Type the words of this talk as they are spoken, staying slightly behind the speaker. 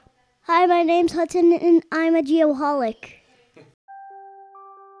Hi, my name's Hudson, and I'm a geoholic.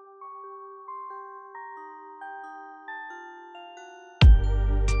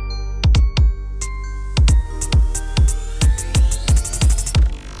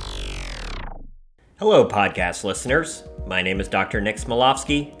 Hello, podcast listeners. My name is Dr. Nick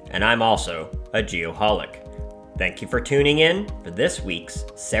Smolofsky, and I'm also a geoholic. Thank you for tuning in for this week's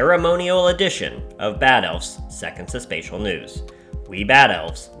ceremonial edition of Bad Elf's Seconds of Spatial News. We Bad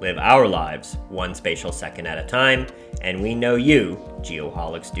Elves live our lives one spatial second at a time, and we know you,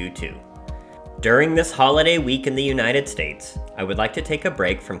 geoholics, do too. During this holiday week in the United States, I would like to take a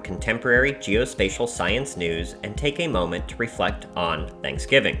break from contemporary geospatial science news and take a moment to reflect on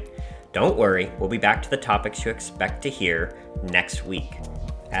Thanksgiving. Don't worry, we'll be back to the topics you expect to hear next week.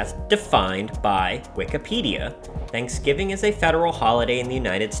 As defined by Wikipedia, Thanksgiving is a federal holiday in the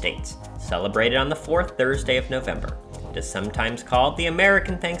United States, celebrated on the fourth Thursday of November. It is sometimes called the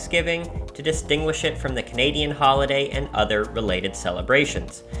American Thanksgiving to distinguish it from the Canadian holiday and other related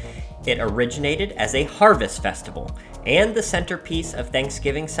celebrations. It originated as a harvest festival, and the centerpiece of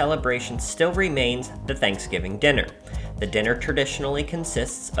Thanksgiving celebrations still remains the Thanksgiving dinner. The dinner traditionally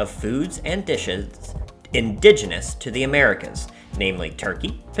consists of foods and dishes indigenous to the Americas, namely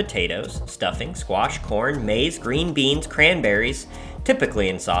turkey, potatoes, stuffing, squash, corn, maize, green beans, cranberries, typically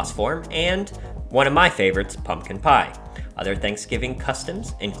in sauce form, and one of my favorites, pumpkin pie. Other Thanksgiving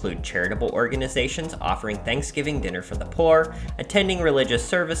customs include charitable organizations offering Thanksgiving dinner for the poor, attending religious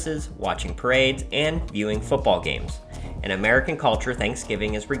services, watching parades, and viewing football games. In American culture,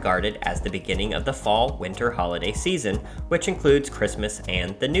 Thanksgiving is regarded as the beginning of the fall-winter holiday season, which includes Christmas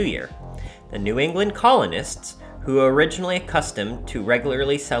and the New Year. The New England colonists, who were originally accustomed to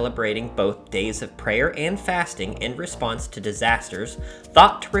regularly celebrating both days of prayer and fasting in response to disasters,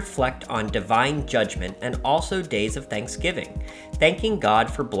 thought to reflect on divine judgment and also days of thanksgiving, thanking God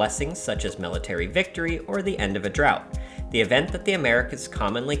for blessings such as military victory or the end of a drought. The event that the Americans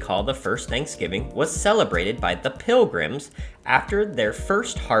commonly call the first Thanksgiving was celebrated by the Pilgrims after their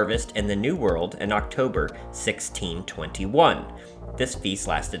first harvest in the New World in October 1621. This feast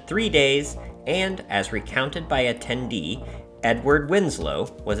lasted 3 days, and as recounted by attendee Edward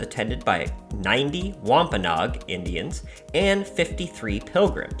Winslow, was attended by 90 Wampanoag Indians and 53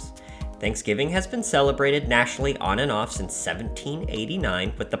 Pilgrims. Thanksgiving has been celebrated nationally on and off since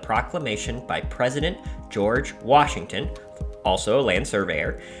 1789 with the proclamation by President George Washington, also a land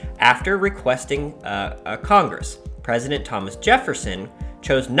surveyor, after requesting a Congress. President Thomas Jefferson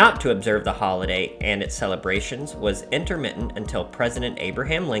chose not to observe the holiday, and its celebrations was intermittent until President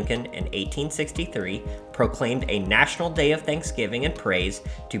Abraham Lincoln in 1863 proclaimed a national day of thanksgiving and praise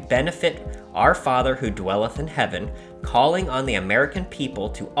to benefit our Father who dwelleth in heaven, calling on the American people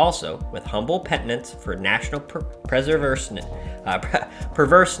to also, with humble penitence for national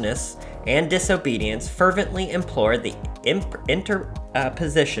perverseness and disobedience, fervently implore the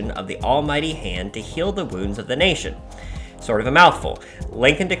interposition of the Almighty hand to heal the wounds of the nation. Sort of a mouthful.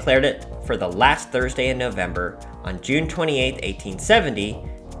 Lincoln declared it for the last Thursday in November. On June 28, 1870,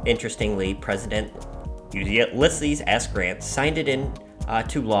 interestingly, President Ulysses S. Grant signed it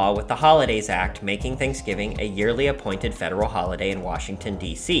into law with the Holidays Act, making Thanksgiving a yearly appointed federal holiday in Washington,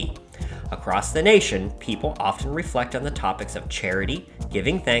 D.C. Across the nation, people often reflect on the topics of charity,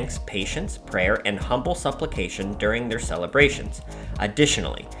 giving thanks, patience, prayer, and humble supplication during their celebrations.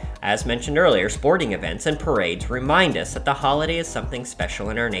 Additionally, as mentioned earlier, sporting events and parades remind us that the holiday is something special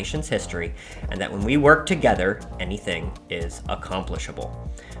in our nation's history, and that when we work together, anything is accomplishable.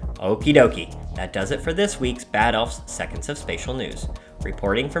 Okie dokie, that does it for this week's Bad Elf's Seconds of Spatial News.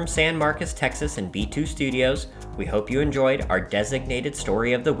 Reporting from San Marcos, Texas and B2 Studios, we hope you enjoyed our designated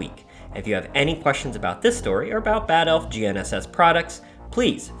story of the week. If you have any questions about this story or about Bad Elf GNSS products,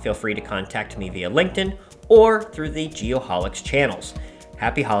 please feel free to contact me via LinkedIn or through the Geoholics channels.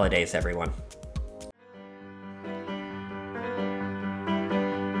 Happy holidays, everyone.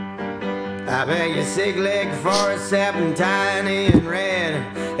 I bet your sick leg for a serpentine and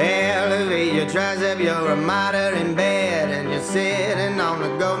red. Elevate your tricep, you're a martyr in bed. And you're sitting on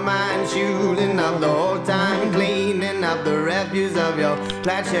a gold mine, shooting up the whole time, cleaning up the refuse of your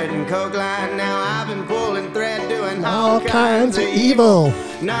plaid shirt and coke line. Now I've been pulling thread, doing all kinds of evil.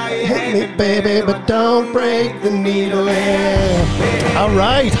 Now you hate me, baby, but don't break the needle. Yeah. All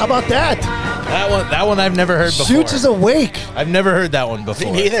right, how about that? That one I've never heard before. Shoots is awake. I've never heard that one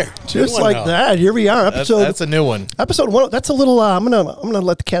before. Me neither. Just like that. Here we are. That's a new one. Episode 1. That's a little. I'm gonna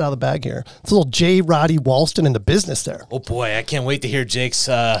let the cat out of the bag here. It's a little Roddy Walston in the business there. Oh boy, I can't wait to hear Jake's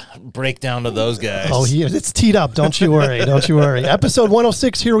breakdown of those guys. Oh, it's teed up. Don't you worry. Don't you worry. Episode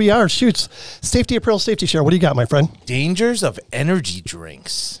 106. Here we are. Shoots. Safety apparel, safety share. What do you got, my friend? Dangers of energy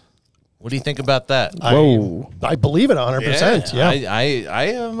drinks. What do you think about that? I believe it 100%. Yeah. I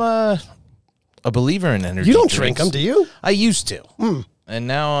am a believer in energy. You don't drinks. drink them, do you? I used to. And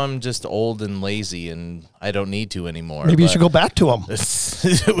now I'm just old and lazy, and I don't need to anymore. Maybe you should go back to them.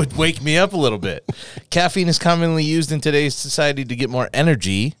 It would wake me up a little bit. Caffeine is commonly used in today's society to get more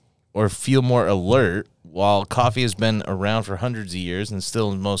energy or feel more alert, while coffee has been around for hundreds of years and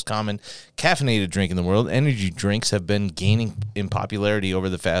still the most common caffeinated drink in the world. Energy drinks have been gaining in popularity over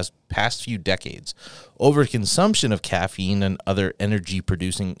the past few decades. Overconsumption of caffeine and other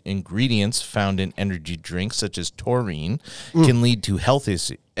energy-producing ingredients found in energy drinks, such as taurine, can lead to health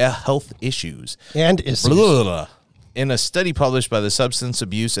issues. And issues. Blah, blah, blah. In a study published by the Substance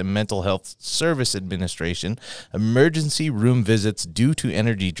Abuse and Mental Health Service Administration, emergency room visits due to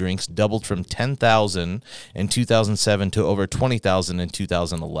energy drinks doubled from 10,000 in 2007 to over 20,000 in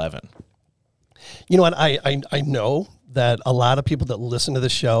 2011. You know what? I know that a lot of people that listen to the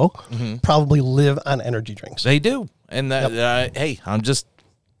show probably live on energy drinks. They do. And that, hey, I'm just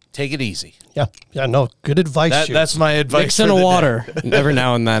take it easy. Yeah, no, good advice. That's my advice. Mix in a water every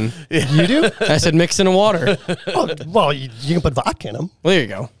now and then. You do? I said mix in a water. Oh, well, you can put vodka in them. Well, there you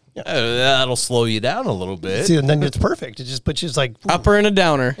go. That'll slow you down a little bit. See, and then it's perfect. It just puts you like Upper and a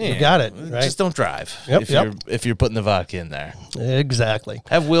downer. You got it. Right? Just don't drive Yep, if you're putting the vodka in there. Exactly.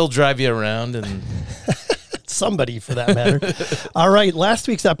 Have Will drive you around and somebody for that matter. All right, last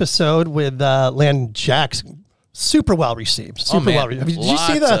week's episode with Landon Jackson. Super well received. Super well received. Did you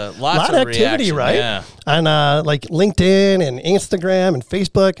see the lot of activity, reaction, right? Yeah. On like LinkedIn and Instagram and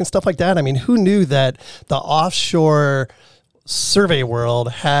Facebook and stuff like that. I mean, who knew that the offshore survey world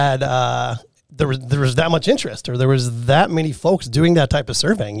had there was that much interest, or there was that many folks doing that type of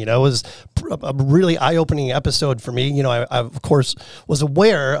surveying? You know, it was a really eye-opening episode for me. You know, I of course was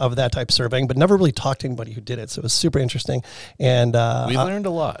aware of that type of surveying, but never really talked to anybody who did it. So it was super interesting, and we learned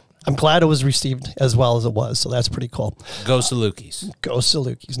a lot. I'm glad it was received as well as it was. So that's pretty cool. Go Salukis. Go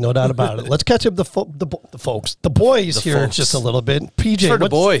Salukis, no doubt about it. Let's catch up the boys here just a little bit. PJ, for the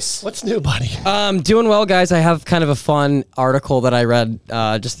boys. What's new, buddy? Doing well, guys. I have kind of a fun article that I read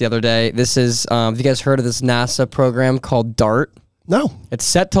just the other day. This is, have you guys heard of this NASA program called DART? No. It's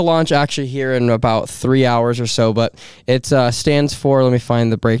set to launch actually here in about 3 hours or so, but it stands for, let me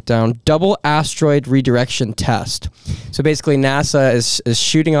find the breakdown, Double Asteroid Redirection Test. So basically NASA is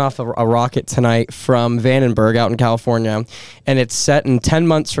shooting off a rocket tonight from Vandenberg out in California, and it's set in 10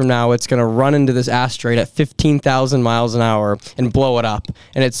 months from now. It's going to run into this asteroid at 15,000 miles an hour and blow it up.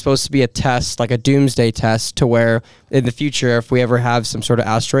 And it's supposed to be a test, like a doomsday test, to where in the future, if we ever have some sort of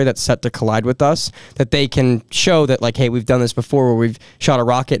asteroid that's set to collide with us, that they can show that, like, hey, we've done this before where we've shot a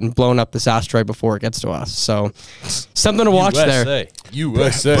rocket and blown up this asteroid before it gets to us. So something to watch there.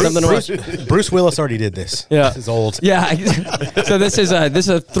 USA. Something to watch. Bruce Willis already did this. Yeah. This is old. Yeah. So this is a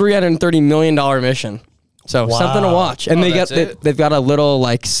 $330 million mission. So something to watch. And they've got a little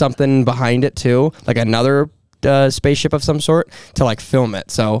like something behind it too, like another spaceship of some sort to like film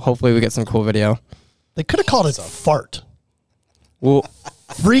it. So hopefully we get some cool video. They could have called it FART. Well,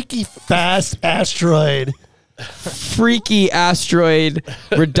 Freaky Fast Asteroid. Freaky Asteroid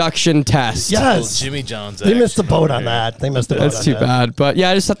Reduction Test. Yes. Jimmy John's. They missed the boat on that. That's too bad. But yeah,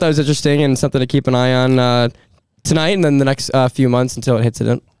 I just thought that was interesting and something to keep an eye on tonight and then the next few months until it hits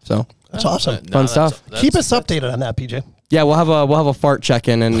it. So that's awesome. Fun stuff. Keep us updated on that, PJ. Yeah, we'll have a fart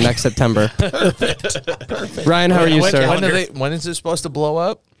check-in in next September. Perfect. Ryan, how are you, sir? When is it supposed to blow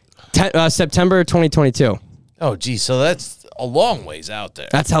up? September 2022. Oh, geez. So that's a long ways out there.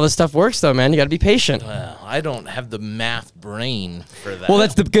 That's how this stuff works, though, man. You got to be patient. Well, I don't have the math brain for that. Well,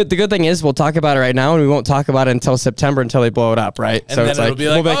 that's the good thing is we'll talk about it right now, and we won't talk about it until September until they blow it up, right? And so then it'll be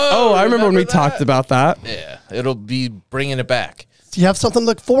like, oh, I remember when we talked about that. Yeah, it'll be bringing it back. You have something to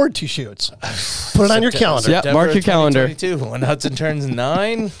look forward to, Shoots. Put it on your calendar. Yeah, mark your calendar. When Hudson turns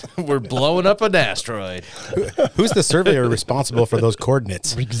 9, we're blowing up an asteroid. Who's the surveyor responsible for those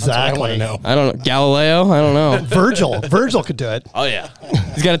coordinates? Exactly. I know. I don't know. Galileo? I don't know. Virgil could do it. Oh, yeah.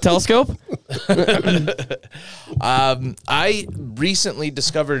 He's got a telescope? I recently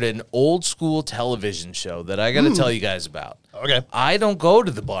discovered an old school television show that I got to tell you guys about. Okay. I don't go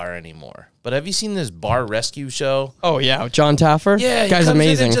to the bar anymore. But have you seen this bar rescue show? Oh, yeah. John Taffer? Yeah, guy's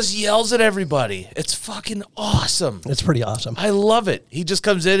amazing. And just yells at everybody. It's fucking awesome. It's pretty awesome. I love it. He just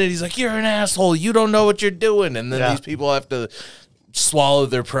comes in and he's like, "You're an asshole. You don't know what you're doing." And then these people have to swallow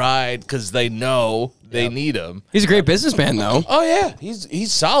their pride because they know they need him. He's a great businessman, though. Oh, yeah.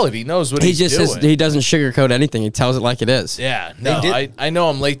 He's solid. He knows what he's doing. He doesn't sugarcoat anything. He tells it like it is. Yeah. No, I know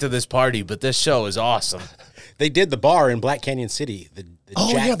I'm late to this party, but this show is awesome. They did the bar in Black Canyon City. They did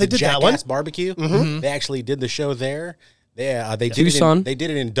that one. Jackass Barbecue. Mm-hmm. They actually did the show there. Yeah, they did Tucson. They did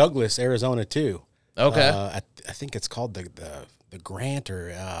it in Douglas, Arizona too. Okay. I think it's called the Grant, or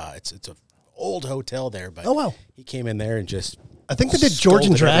it's an old hotel there. But Oh, wow. he came in there and just I think they did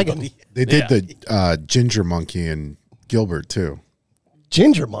Georgian scolded Dragon. everybody. They did the Ginger Monkey in Gilbert too.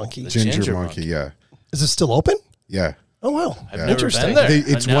 Ginger Monkey. Ginger Monkey, yeah. Is it still open? Yeah. Oh, wow. I've never Interesting. been there.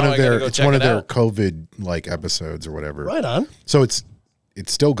 It's Now one I of gotta their go it's check one of it their out. COVID like episodes or whatever. Right on. So it's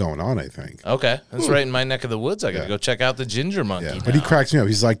still going on, I think. Okay, that's right in my neck of the woods. I got to go check out the Ginger Monkey. Yeah. now. But he cracks me up.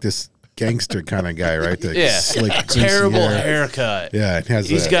 He's like this gangster kind of guy, right? The Yeah, slick, greasy terrible hair. haircut. Yeah, it has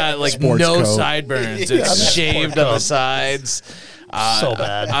He's a got like sports no coat. sideburns. It's shaved on the sides. So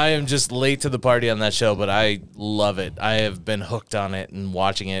bad. I am just late to the party on that show, but I love it. I have been hooked on it and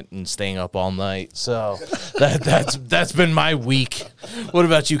watching it and staying up all night. So that's been my week. What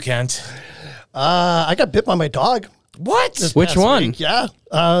about you, Kent? I got bit by my dog. What? this Which past one? week. Yeah.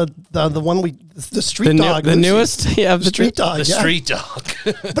 The one the street dog. The Lucy. newest? Yeah, The street dog. The yeah. street dog.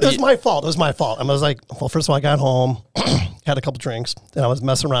 But it was my fault. It was my fault. I was like, well, first of all, I got home, had a couple drinks, and I was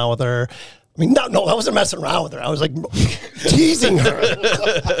messing around with her. I mean, no, I wasn't messing around with her. I was like teasing her.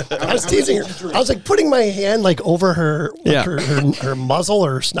 I was teasing her. I was like putting my hand like over her, like, Yeah. her muzzle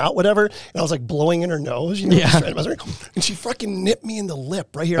or snout, whatever, and I was like blowing in her nose. You know, Yeah. just trying to mess with her. And she fucking nipped me in the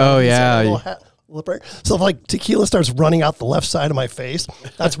lip right here. Oh, Inside yeah. my little lip right. So if like tequila starts running out the left side of my face,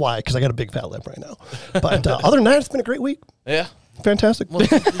 that's why, because I got a big fat lip right now. But other than that, it's been a great week. Yeah. Fantastic.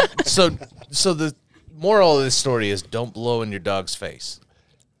 So the moral of this story is don't blow in your dog's face.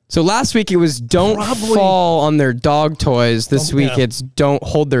 So last week it was don't Probably- fall on their dog toys. This Oh, week yeah. it's don't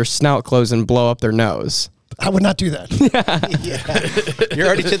hold their snout closed and blow up their nose. I would not do that. You're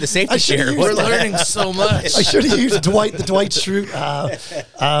already to the safety I should've share. used We're that. learning so much. I should have used the Dwight Schrute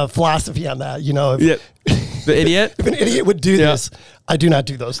philosophy on that. You know, if, The idiot? if an idiot would do Yeah. this, I do not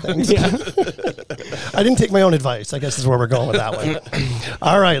do those things. I didn't take my own advice, I guess is where we're going with that one.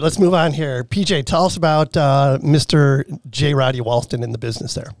 All right, let's move on here. PJ, tell us about Mr. J. Roddy Walston in the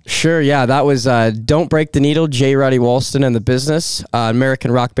business there. Sure, yeah. That was Don't Break the Needle, J. Roddy Walston and the Business,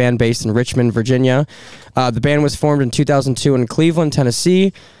 American rock band based in Richmond, Virginia. The band was formed in 2002 in Cleveland,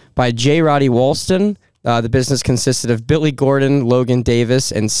 Tennessee by J. Roddy Walston. The business consisted of Billy Gordon, Logan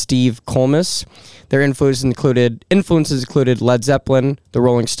Davis, and Steve Colmus. Their influences included Led Zeppelin, the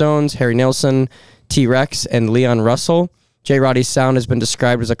Rolling Stones, Harry Nilsson, T-Rex, and Leon Russell. J. Roddy's sound has been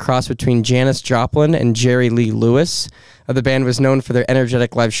described as a cross between Janis Joplin and Jerry Lee Lewis. The band was known for their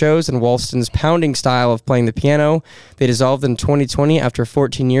energetic live shows and Walston's pounding style of playing the piano. They dissolved in 2020 after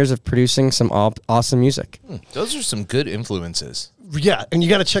 14 years of producing some awesome music. Those are some good influences. Yeah, and you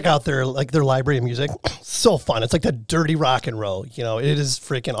got to check out their library of music. So fun. It's like that dirty rock and roll. You know, it is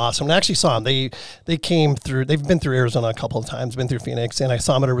freaking awesome. And I actually saw them. They came through. They've been through Arizona a couple of times. Been through Phoenix, and I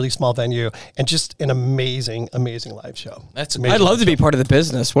saw them at a really small venue, and just an amazing live show. That's Amazing I'd love live to be show. part of the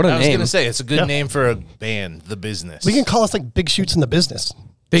business. What a I was name. going to say, it's a good Yeah. name for a band, The Business. We can call us like Big Shoots in the Business.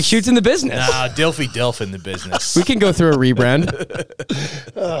 Big Shoots in the Business. Nah, Dilfy Delf in The Business. We can go through a rebrand.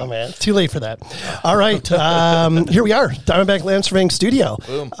 Oh man, it's too late for that. All right, here we are, Diamondback Land Surveying Studio.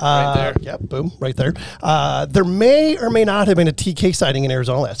 Boom, right there. Yep, boom, right there. There may or may not have been a TK sighting in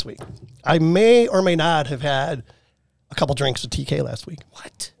Arizona last week. I may or may not have had a couple drinks with TK last week.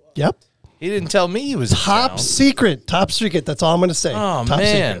 What? Yep. He didn't tell me he was Top down. secret. Top secret. That's all I'm going to say. Oh, Top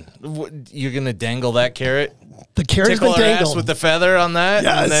man. secret. What, you're going to dangle that carrot? The carrot's Tickle been our ass dangled. with the feather on that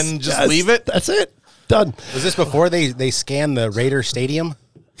Yes, and then just yes. leave it? That's it. Done. Was this before they scanned the Raider Stadium?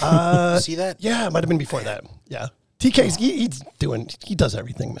 See that? Yeah, it might have been before that. Yeah. TK's, he does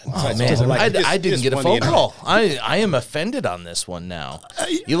everything, man. Oh, man. like, I you didn't just get a won the phone internet. call. I am offended on this one now.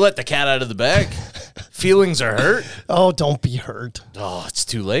 You let the cat out of the bag. Feelings are hurt. Oh, don't be hurt. Oh, it's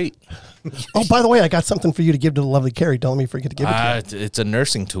too late. Oh, by the way, I got something for you to give to the lovely Carrie. Don't let me forget to give it to you. It's a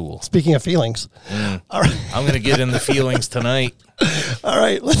nursing tool. Speaking of feelings. All right. I'm going to get in the feelings tonight. All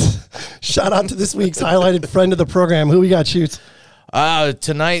right. Let's shout out to this week's highlighted friend of the program. Who we got, Shoots?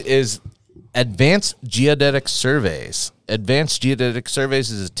 Tonight is Advanced Geodetic Surveys. Advanced Geodetic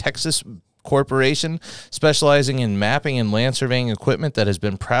Surveys is a Texas corporation specializing in mapping and land surveying equipment that has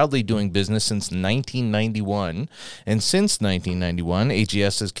been proudly doing business since 1991. And since 1991,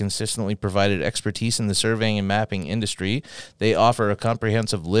 AGS has consistently provided expertise in the surveying and mapping industry. They offer a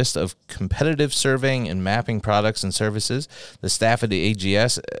comprehensive list of competitive surveying and mapping products and services. The staff at the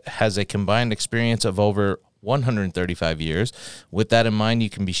AGS has a combined experience of over 135 years. With that in mind, you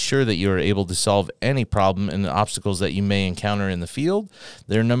can be sure that you are able to solve any problem and the obstacles that you may encounter in the field.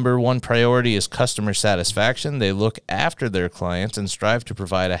 Their number one priority is customer satisfaction. They look after their clients and strive to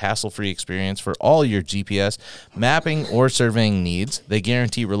provide a hassle-free experience for all your GPS, mapping, or surveying needs. They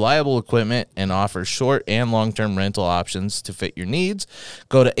guarantee reliable equipment and offer short and long-term rental options to fit your needs.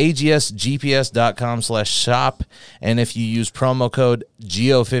 Go to agsgps.com/shop, and if you use promo code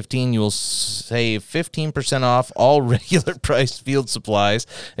GEO15, you will save 15% off all regular priced field supplies,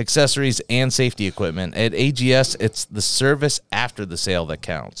 accessories, and safety equipment. At AGS, it's the service after the sale that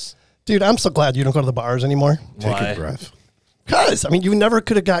counts. Dude, I'm so glad you don't go to the bars anymore. Take Why? a breath. Because, I mean, you never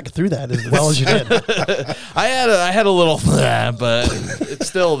could have got through that as well as you did. I had a little, but it's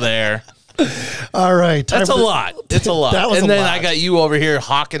still there. All right. That's a lot. It's a lot. That was And a then lot. I got you over here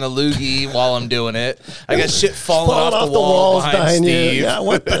hawking a loogie while I'm doing it. I got shit falling off the walls wall behind you. Steve. Yeah,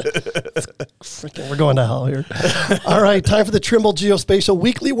 what the? Freaking, we're going to hell here. All right, time for the Trimble Geospatial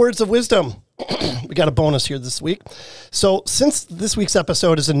Weekly Words of Wisdom. We got a bonus here this week. So since this week's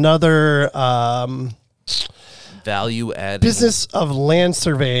episode is another Value added. business of land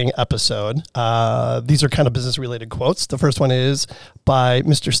surveying episode, these are kind of business related quotes. The first one is by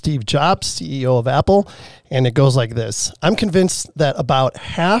Mr. Steve Jobs, CEO of Apple, and it goes like this: I'm convinced that about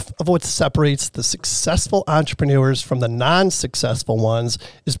half of what separates the successful entrepreneurs from the non-successful ones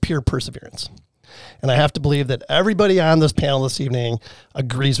is pure perseverance. And I have to believe that everybody on this panel this evening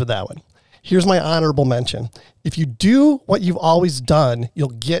agrees with that one. Here's my honorable mention. If you do what you've always done, you'll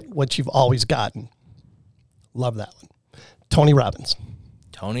get what you've always gotten. Love that one. Tony Robbins.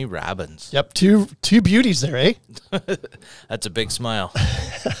 Tony Robbins. Yep, two beauties there, eh? That's a big smile.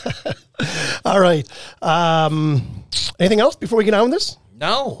 All right. Anything else before we get on with this?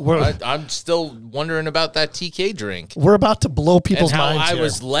 No, I'm still wondering about that TK drink We're about to blow people's and how minds I here.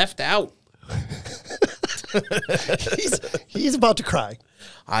 was left out. He's about to cry.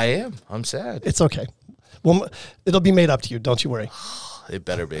 I am. I'm sad. It's okay. Well, it'll be made up to you. Don't you worry. It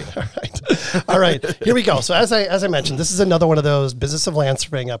better be. All right, here we go. So as I mentioned, this is another one of those business of land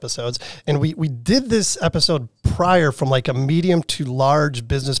surveying episodes, and we did this episode prior from like a medium to large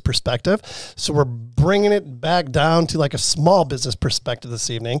business perspective. So we're bringing it back down to like a small business perspective this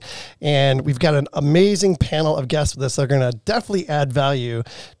evening, and we've got an amazing panel of guests with us that are going to definitely add value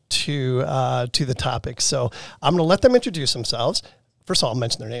to the topic. So I'm going to let them introduce themselves. First of all, I'll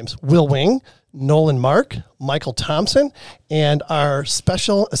mention their names: Will Wing, Nolan Mark, Michael Thompson, and our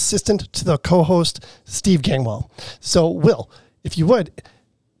special assistant to the co-host, Steve Gangwal. So, Will, if you would,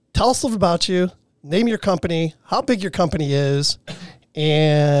 tell us a little about you, name your company, how big your company is,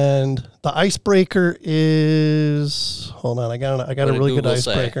 and the icebreaker is, hold on, I got a really good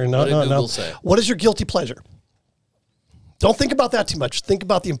icebreaker. No. Say? What is your guilty pleasure? Don't think about that too much. Think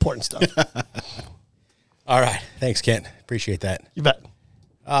about the important stuff. All right. Thanks, Kent. Appreciate that. You bet.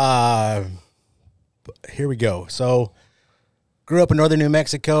 Here we go. So, grew up in northern New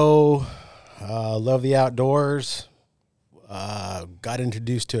Mexico. Love the outdoors. Got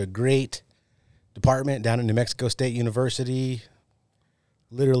introduced to a great department down at New Mexico State University.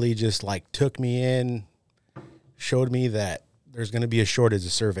 Literally just like took me in, showed me that there's going to be a shortage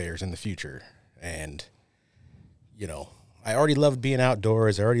of surveyors in the future. And, you know, I already loved being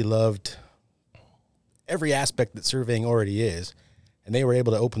outdoors. I already loved every aspect that surveying already is, and they were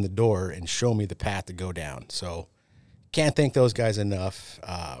able to open the door and show me the path to go down. So can't thank those guys enough.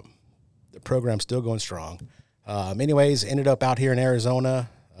 The program's still going strong. Anyways, ended up out here in Arizona,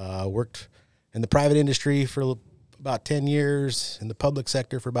 worked in the private industry for about 10 years, in the public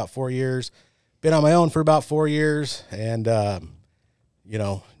sector for about 4 years, been on my own for about 4 years, and, you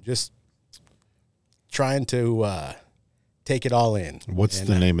know, just trying to take it all in. What's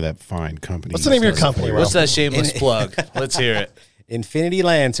the name of that fine company? What's the name of your company, What's Rob? that shameless plug? Let's hear it. Infinity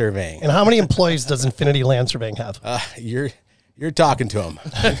Land Surveying. And how many employees does Infinity Land Surveying have? You're talking to them.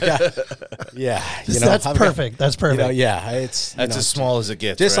 Yeah, That's perfect. That's perfect. You know, yeah, it's That's as small as it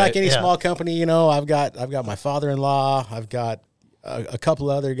gets. just right? like any Yeah. small company. You know, I've got my father-in-law. I've got a couple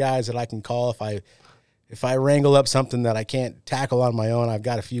of other guys that I can call if I wrangle up something that I can't tackle on my own. I've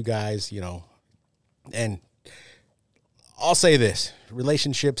got a few guys, you know, and I'll say this: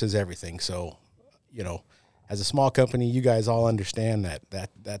 relationships is everything. So, you know, as a small company, you guys all understand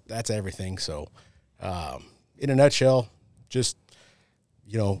that's everything. So, in a nutshell, just,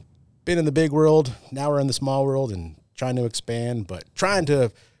 you know, been in the big world. Now we're in the small world and trying to expand, but trying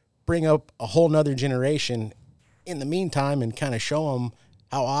to bring up a whole nother generation in the meantime and kind of show them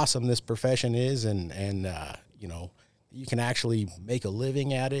how awesome this profession is. And you know, you can actually make a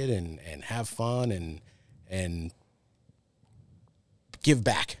living at it and have fun and give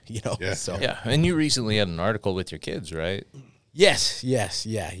back, Yeah. So Yeah, and you recently had an article with your kids, right? yes,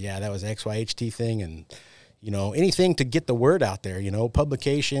 yeah. That was XYHT thing, and anything to get the word out there.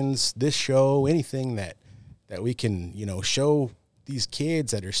 Publications, this show, anything that we can show these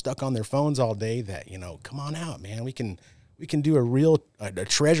kids that are stuck on their phones all day that come on out, man. We can do a real a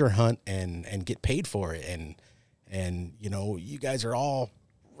treasure hunt and get paid for it, and you guys are all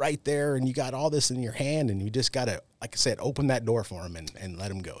right there, and you got all this in your hand, and you just gotta, like I said, open that door for them and let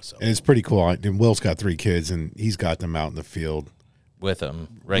them go. So And it's pretty cool. And Will's got 3 kids, and he's got them out in the field With them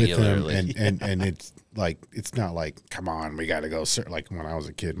with him, regularly. and it's like, it's not like, come on, we got to go. Like when I was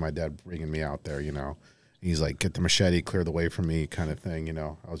a kid, my dad bringing me out there, he's like, get the machete, clear the way for me, kind of thing.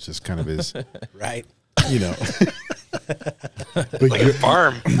 I was just kind of his, right. But Like a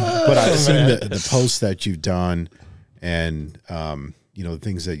farm. But I've seen the posts that you've done, and the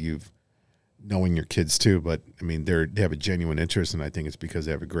things that you've knowing your kids too. But I mean, they have a genuine interest, and I think it's because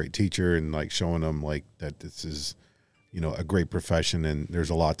they have a great teacher and like showing them like that this is, a great profession, and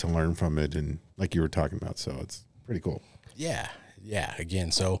there's a lot to learn from it, and like you were talking about, so it's pretty cool. Yeah.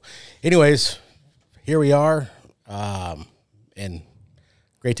 Again, so, anyways, here we are, and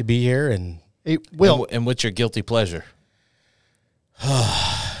great to be here. And Hey, Will, And what's your guilty pleasure?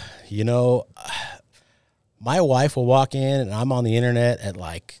 my wife will walk in, and I'm on the internet at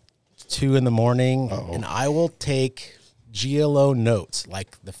like 2 a.m, and I will take GLO notes,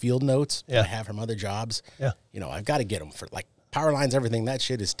 like the field notes that I have from other jobs. Yeah. I've got to get them for like power lines, everything. That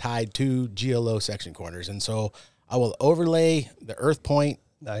shit is tied to GLO section corners. And so I will overlay the Earth Point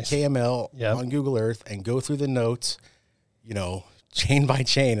KML on Google Earth and go through the notes, chain by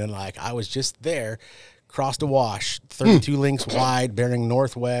chain. And like, I was just there, crossed a wash, 32 links wide, bearing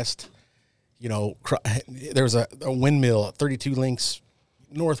northwest. There was a windmill at 32 links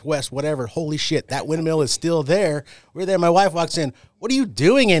northwest, whatever. Holy shit, that windmill is still there. We're there. My wife walks in. What are you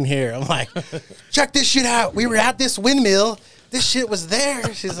doing in here? I'm like, check this shit out. We were at this windmill. This shit was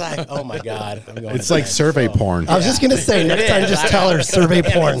there. She's like, oh my God. I'm going It's like survey porn. I was just going to say, next time, just tell her survey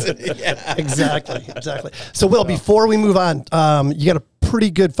porn. Exactly. So, Will, before we move on, you got a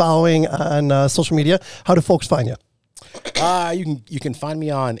pretty good following on social media. How do folks find you? You can find me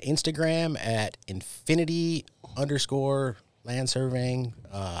on Instagram at infinity_land surveying,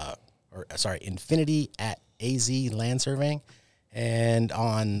 infinity at AZ land surveying, and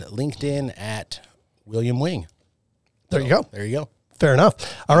on LinkedIn at William Wing. There you go. There you go. Fair enough.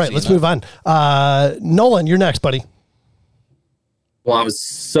 All right, let's move on. Nolan, you're next, buddy. Well, I was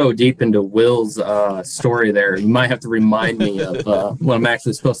so deep into Will's story there. You might have to remind me of what I'm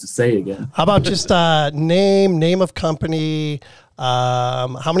actually supposed to say again. How about just name of company,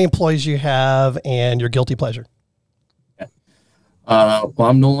 how many employees you have, and your guilty pleasure? Well,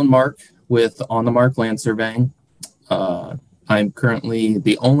 I'm Nolan Mark with On the Mark Land Surveying. I'm currently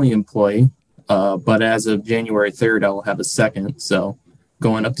the only employee, but as of January 3rd, I will have a second, so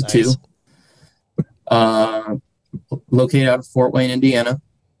going up to 2. Located out of Fort Wayne, Indiana.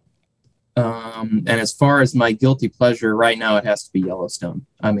 And as far as my guilty pleasure, right now it has to be Yellowstone.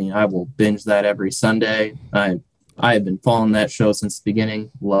 I mean, I will binge that every Sunday. I have been following that show since the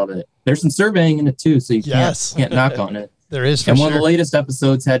beginning. Love it. There's some surveying in it too, so you can't knock on it. There is, and one of the latest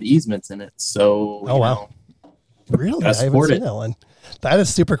episodes had easements in it, so wow, really? I haven't seen that one. That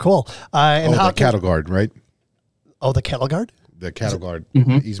is super cool. And the cattle guard, right? Oh, the cattle guard. The cattle guard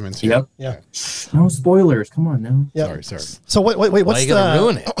easements. Yep. Yeah. No spoilers. Come on now. Yep. Sorry. So wait. What's Why you gonna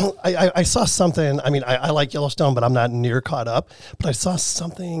ruin it? I saw something. I mean, I like Yellowstone, but I'm not near caught up. But I saw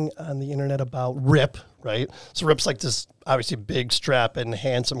something on the internet about Rip. Right. So Rip's like this obviously big, strap and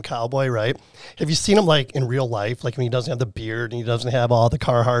handsome cowboy. Right. Have you seen him like in real life? Like when he doesn't have the beard and he doesn't have all the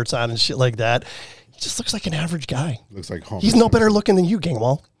Carhartts on and shit like that. He just looks like an average guy. Looks like Halma. He's no better looking than you,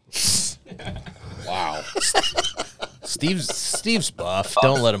 Gangwal. Wow. Steve's buff.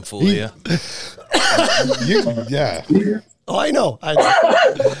 Don't let him fool you. Yeah. Oh, I know.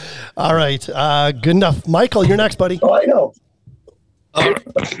 All right. Good enough. Michael, you're next, buddy. Oh, I know.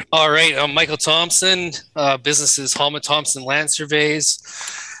 All right. I'm Michael Thompson. Business is Halma Thompson Land Surveys.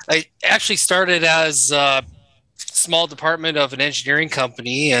 I actually started as a small department of an engineering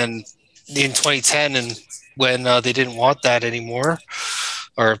company and in 2010, and when they didn't want that anymore,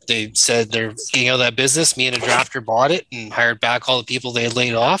 or they said they're getting out of that business, me and a drafter bought it and hired back all the people they had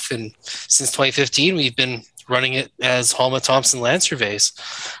laid off. And since 2015, we've been running it as Halma Thompson Land Surveys.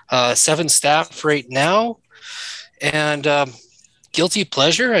 7 staff right now. And guilty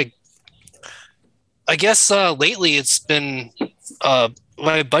pleasure, I guess lately it's been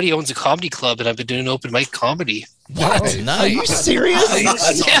my buddy owns a comedy club, and I've been doing open mic comedy. What? Are Nice. you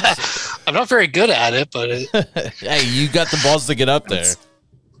serious? Yeah, I'm not very good at it, but Hey, you got the balls to get up there.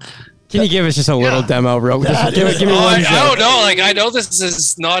 Can you give us just a little demo, real? Just give me one I joke. don't know. Like, I know this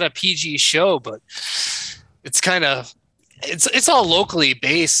is not a PG show, but it's kind of it's all locally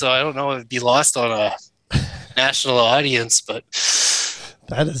based, so I don't know if it'd be lost on a national audience. But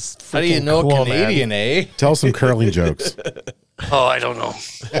That is How do you freaking know cool, Canadian, man. eh? Tell some curling jokes. I don't know.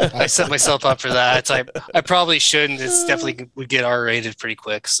 I set myself up for that. I probably shouldn't. It's definitely would get R rated pretty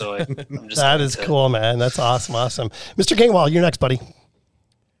quick. So I'm just That is cool, man. That's awesome. Mr. Gangwal, you're next, buddy.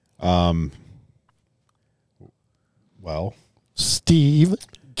 Well, Steve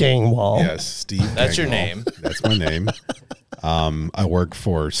Gangwal. yes, Steve. That's your Gangwal. name. That's my name. I work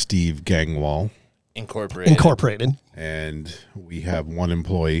for Steve Gangwal, Incorporated. and we have one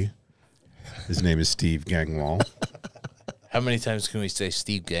employee. His name is Steve Gangwal, How many times can we say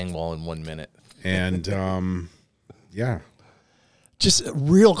Steve Gangwal in 1 minute? and yeah, Just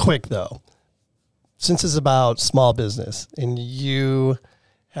real quick, though, since it's about small business and you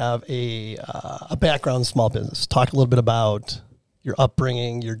have a background in small business, talk a little bit about your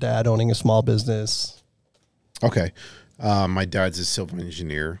upbringing, your dad owning a small business. okay. My dad's a civil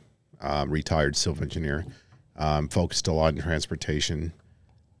engineer, retired civil engineer, focused a lot in transportation,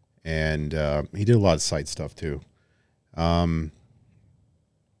 and he did a lot of site stuff too. And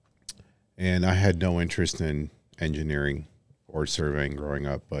I had no interest in engineering or surveying growing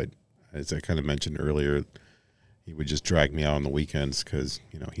up, but as I kind of mentioned earlier, he would just drag me out on the weekends because,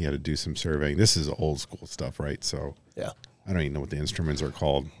 he had to do some surveying. This is old school stuff, right? So Yeah. I don't even know what the instruments are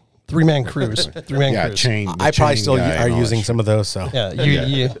called. Three-man crews. Three-man Yeah, crews. chain. the I probably chain still guy are and all using that some of those. So Yeah,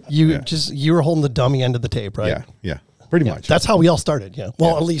 you were holding the dummy end of the tape, right? shit. Yeah, pretty much. That's how we all started, yeah.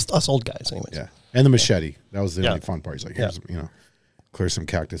 Well, at least us old guys, anyways. Yeah, and the machete. That was the Yeah. only fun part. He's like, here's, clear some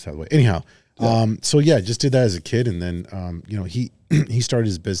cactus out of the way. Anyhow, so yeah, just did that as a kid, and then he he started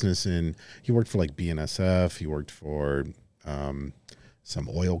his business he worked for like BNSF. He worked for some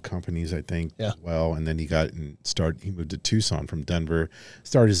oil companies, I think. Yeah. Well, and then he moved to Tucson from Denver,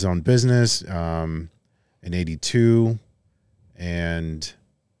 started his own business in '82, and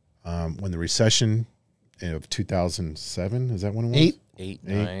when the recession of 2007, is that when it was? 8,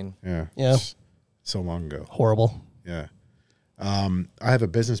 9. Yeah. Yeah. So long ago. Horrible. Yeah. I have a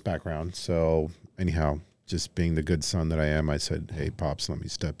business background. So anyhow, just being the good son that I am, I said, hey, Pops, let me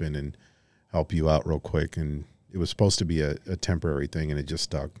step in and help you out real quick. And it was supposed to be a temporary thing, and it just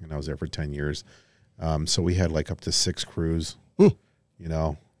stuck. And I was there for 10 years. So we had like up to 6 crews,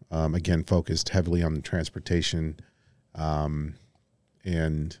 again, focused heavily on the transportation.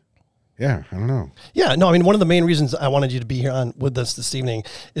 And yeah, I don't know. Yeah, no, I mean, one of the main reasons I wanted you to be here on with us this evening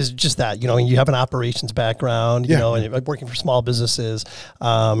is just that, you have an operations background, you know, and you're working for small businesses,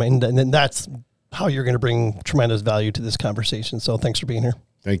 and then that's how you're going to bring tremendous value to this conversation. So thanks for being here.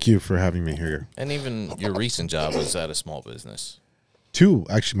 Thank you for having me here. And even your recent job was at a small business. 2,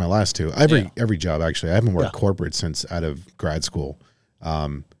 actually, my last 2. Every job, actually. I haven't worked corporate since out of grad school.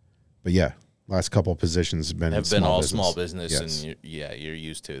 But yeah, last couple of positions have been small business, yes. and you're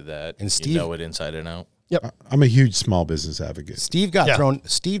used to that. And Steve- you know it inside and out. Yep. I'm a huge small business advocate. Steve got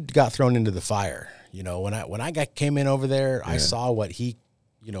thrown into the fire. When I came in over there, I saw what he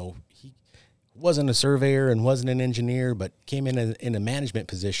wasn't a surveyor and wasn't an engineer, but came in a management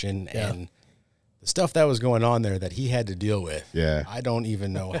position, and the stuff that was going on there that he had to deal with. Yeah. I don't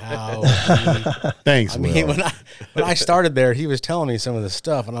even know how. Thanks, I mean, Will. when I started there, he was telling me some of the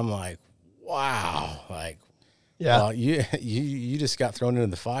stuff, and I'm like, wow, well, you just got thrown into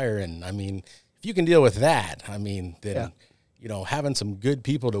the fire, and I mean, if you can deal with that, I mean, then having some good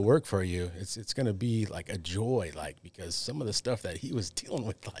people to work for you, it's going to be like a joy, because some of the stuff that he was dealing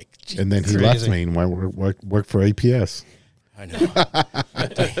with, geez. And then he left me and went work for APS. I know.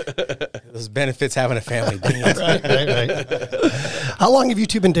 Those benefits having a family. Right. How long have you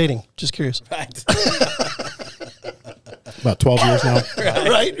two been dating? Just curious. Right. About 12 years now.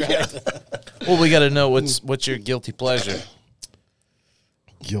 Right? Yeah. Well, we got to know what's your guilty pleasure.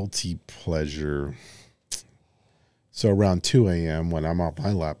 Guilty pleasure. So around 2 a.m. when I'm off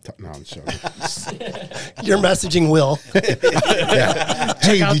my laptop. No, I'm joking. You're messaging Will.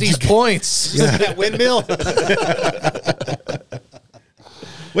 Check out these points. That windmill.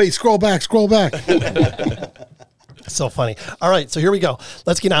 Wait, scroll back. So funny. All right, so here we go.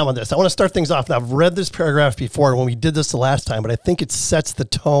 Let's get on with this. I want to start things off. Now, I've read this paragraph before when we did this the last time, but I think it sets the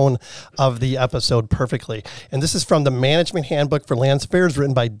tone of the episode perfectly. And this is from the Management Handbook for Land Surveyors,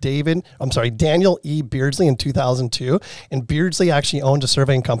 written by Daniel E. Beardsley in 2002. And Beardsley actually owned a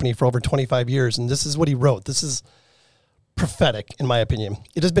surveying company for over 25 years. And this is what he wrote. This is prophetic, in my opinion.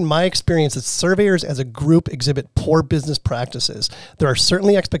 It has been my experience that surveyors as a group exhibit poor business practices. There are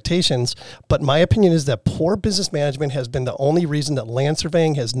certainly expectations, but my opinion is that poor business management has been the only reason that land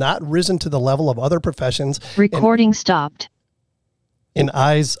surveying has not risen to the level of other professions. Recording stopped. In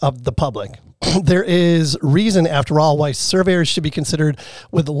eyes of the public. There is reason, after all, why surveyors should be considered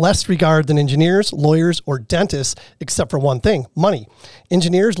with less regard than engineers, lawyers, or dentists, except for one thing, money.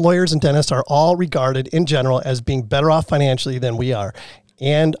 Engineers, lawyers, and dentists are all regarded in general as being better off financially than we are,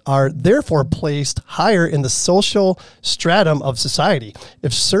 and are therefore placed higher in the social stratum of society.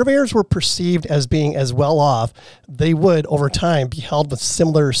 If surveyors were perceived as being as well off, they would, over time, be held with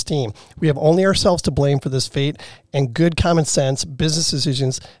similar esteem. We have only ourselves to blame for this fate, and good common sense business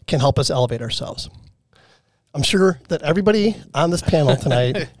decisions can help us elevate ourselves. I'm sure that everybody on this panel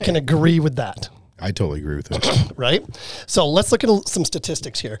tonight can agree with that. I totally agree with that. Right? So let's look at some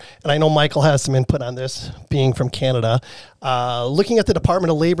statistics here. And I know Michael has some input on this, being from Canada. Looking at the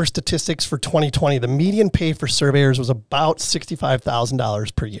Department of Labor statistics for 2020, the median pay for surveyors was about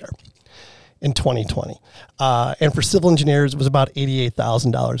 $65,000 per year in 2020. And for civil engineers, it was about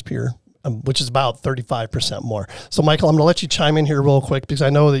 $88,000 per year, which is about 35% more. So Michael, I'm going to let you chime in here real quick, because I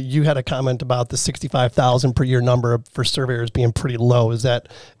know that you had a comment about the $65,000 per year number for surveyors being pretty low. Is that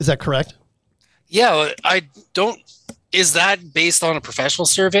correct? Yeah, I don't. Is that based on a professional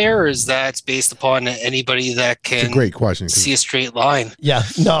surveyor, or is that based upon anybody that can? It's a great question. See a straight line. Yeah.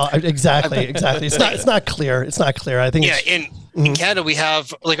 No. Exactly. It's not clear. It's not clear. I think. Yeah. In Canada, we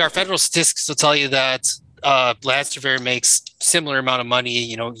have, like, our federal statistics will tell you that land surveyor makes similar amount of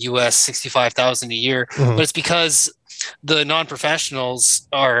money. US $65,000 a year, but it's because the non-professionals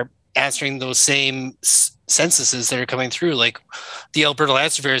are answering those same censuses that are coming through. Like, the Alberta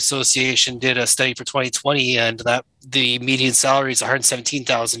Land Surveyors Association did a study for 2020, and that the median salary is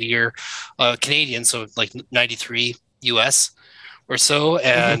 $117,000 a year Canadian, so like 93 US or so.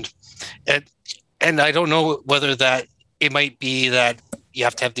 And I don't know whether that it might be that you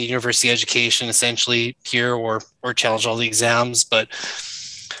have to have the university education essentially here, or challenge all the exams, but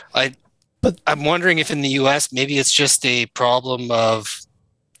I'm wondering if in the US maybe it's just a problem of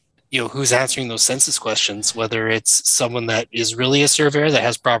who's answering those census questions, whether it's someone that is really a surveyor that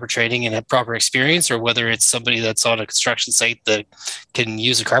has proper training and proper experience, or whether it's somebody that's on a construction site that can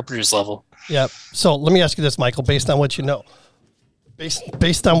use a carpenter's level. Yeah. So let me ask you this, Michael, based on what you know,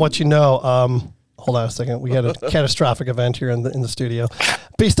 hold on a second. We had a catastrophic event here in the studio.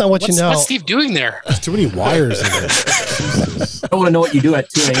 Based on what you know. What's Steve doing there? There's too many wires in there. Jesus. I don't want to know what you do at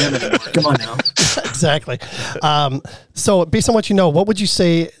 2 a.m. anymore. Come on now. Exactly. So based on what you know, what would you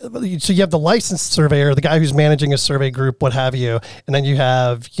say? So you have the licensed surveyor, the guy who's managing a survey group, what have you, and then you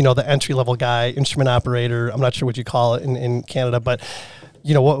have, the entry-level guy, instrument operator. I'm not sure what you call it in Canada, but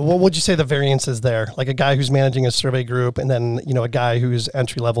what would you say the variance is there? Like a guy who's managing a survey group, and then, a guy who's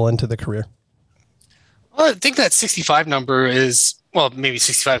entry-level into the career. Well, I think that 65 number is, well, maybe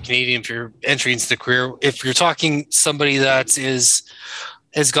 65 Canadian if you're entering into the career. If you're talking somebody that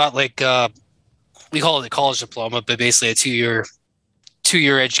has got, like, we call it a college diploma, but basically a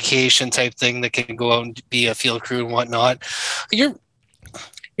two-year education type thing that can go out and be a field crew and whatnot, you're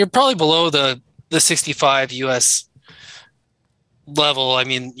probably below the 65 US level. I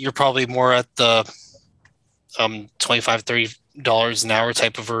mean, you're probably more at the $25-30 an hour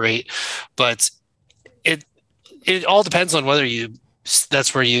type of a rate, but it all depends on whether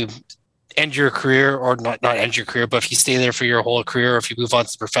that's where you end your career, or not end your career, but if you stay there for your whole career, or if you move on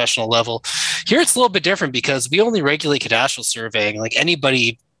to the professional level. Here it's a little bit different, because we only regulate cadastral surveying. Like,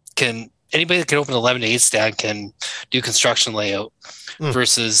 anybody that can open an 11 to 8 stand can do construction layout,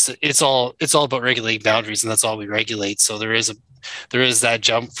 versus it's all about regulating boundaries, and that's all we regulate. So there is that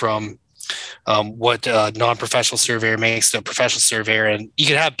jump from what a non-professional surveyor makes to a professional surveyor. And you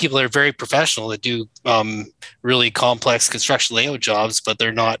can have people that are very professional that do really complex construction layout jobs, but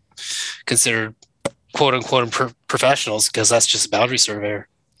they're not considered quote unquote professionals, because that's just a boundary surveyor.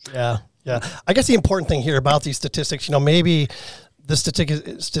 Yeah. I guess the important thing here about these statistics, maybe the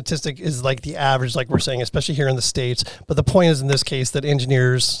statistic is like the average, like we're saying, especially here in the States. But the point is, in this case, that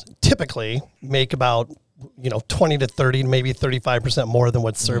engineers typically make about 20 to 30, maybe 35% more than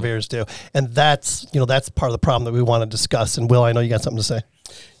what surveyors do. And that's part of the problem that we want to discuss. And Will, I know you got something to say.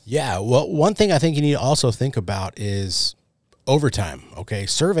 Yeah. Well, one thing I think you need to also think about is overtime. Okay.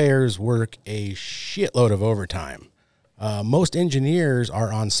 Surveyors work a shitload of overtime. Most engineers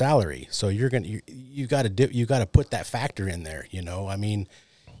are on salary. So you got to put that factor in there. I mean,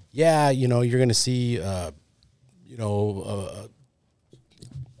 yeah, you're going to see,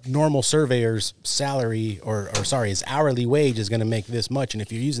 normal surveyor's salary his hourly wage is going to make this much. And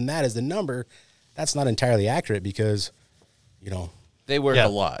if you're using that as the number, that's not entirely accurate, because They work Yeah. a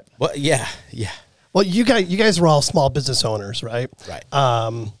lot. Well, yeah. Well, you guys were all small business owners, right? Right.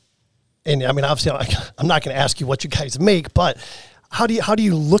 And I mean, obviously, I'm not going to ask you what you guys make, but how do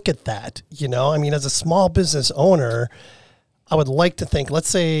you look at that? I mean, as a small business owner, I would like to think, let's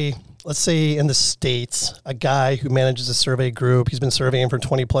say in the States, a guy who manages a survey group, he's been surveying for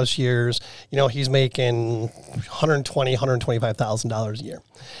 20 plus years, he's making $125,000 a year.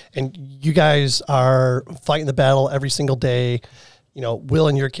 And you guys are fighting the battle every single day. Will,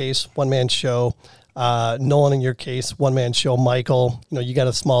 in your case, one-man show. Nolan, in your case, one-man show. Michael, you got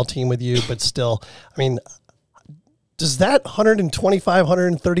a small team with you, but still, I mean, does that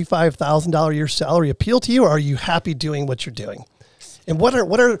 $135,000 a year salary appeal to you, or are you happy doing what you're doing? And what are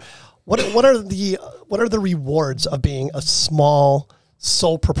the rewards of being a small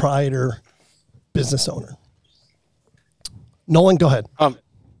sole proprietor business owner? Nolan, go ahead.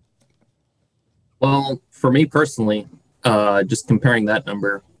 Well, for me personally, just comparing that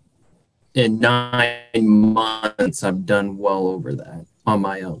number, in 9 months, I've done well over that on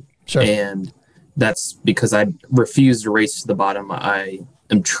my own. Sure. And that's because I refuse to race to the bottom. I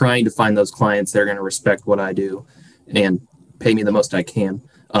am trying to find those clients that are going to respect what I do and pay me the most I can.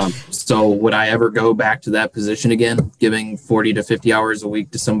 So would I ever go back to that position again, giving 40 to 50 hours a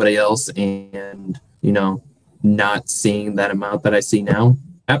week to somebody else and, not seeing that amount that I see now?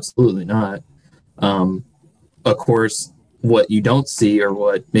 Absolutely not. Of course, what you don't see, or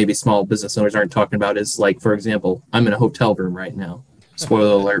what maybe small business owners aren't talking about, is, like, for example, I'm in a hotel room right now.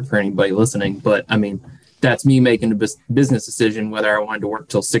 Spoiler alert for anybody listening, but I mean, that's me making a business decision whether I wanted to work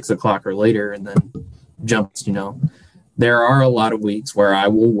till 6 o'clock or later, and then jumps. There are a lot of weeks where I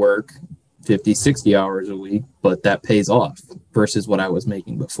will work 50, 60 hours a week, but that pays off versus what I was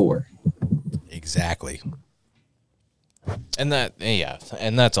making before. Exactly. And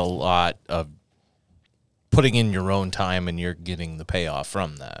that's a lot of putting in your own time, and you're getting the payoff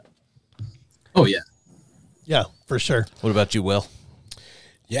from that. Oh, yeah. Yeah, for sure. What about you, Will?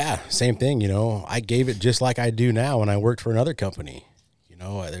 Yeah, same thing. I gave it just like I do now when I worked for another company.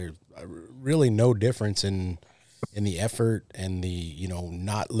 There's really no difference in the effort and the,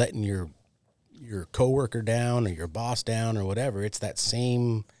 not letting your coworker down or your boss down or whatever. It's that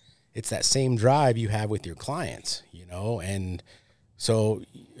same drive you have with your clients, and so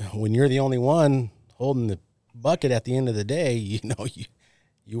when you're the only one holding the bucket at the end of the day,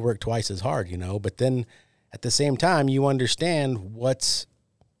 you work twice as hard, but then at the same time, you understand what's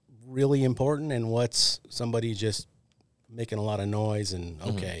really important and what's somebody just making a lot of noise and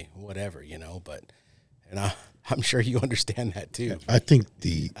okay, whatever, but, and I'm sure you understand that too. I think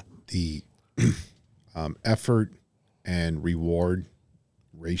the effort and reward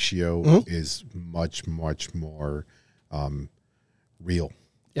ratio is much more real.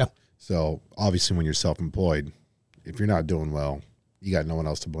 Yeah. So obviously, when you're self-employed, if you're not doing well, you got no one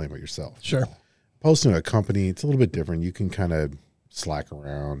else to blame but yourself. Sure. Posting a company, it's a little bit different. You can kind of slack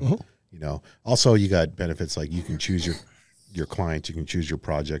around. Also, you got benefits like you can choose your clients, you can choose your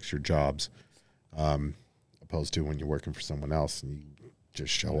projects, your jobs, opposed to when you're working for someone else and you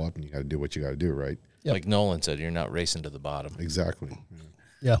just show up and you got to do what you got to do, right? Yep. Like Nolan said, you're not racing to the bottom. Exactly.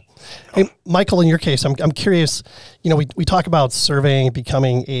 Yeah. Hey, Michael, in your case, I'm curious, we talk about surveying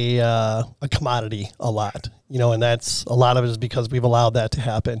becoming a commodity a lot, and that's a lot of it is because we've allowed that to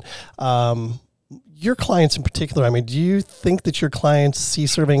happen. Your clients in particular, I mean, do you think that your clients see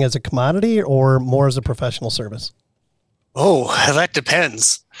surveying as a commodity or more as a professional service? Oh, that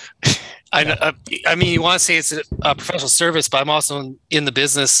depends. I mean, you want to say it's a professional service, but I'm also in the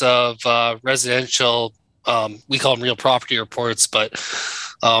business of residential. We call them real property reports, but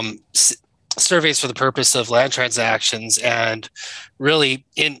surveys for the purpose of land transactions. And really,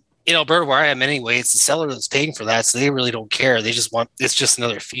 in Alberta, where I am anyway, it's the seller that's paying for that, so they really don't care. They just it's just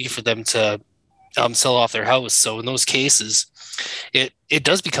another fee for them to sell off their house. So in those cases, it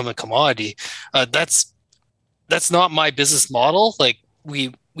does become a commodity. That's not my business model. Like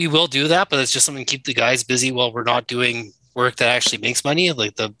we will do that, but it's just something to keep the guys busy while we're not doing work that actually makes money,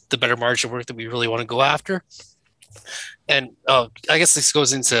 like the better margin work that we really want to go after. And I guess this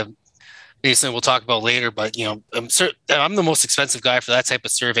goes into maybe something we'll talk about later, but I'm the most expensive guy for that type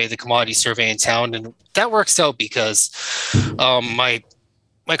of survey, the commodity survey in town. And that works out because my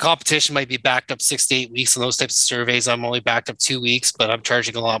competition might be backed up 6 to 8 weeks on those types of surveys. I'm only backed up 2 weeks, but I'm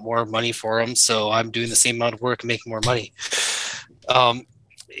charging a lot more money for them. So I'm doing the same amount of work and making more money.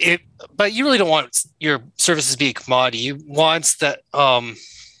 But you really don't want your services to be a commodity. You want that.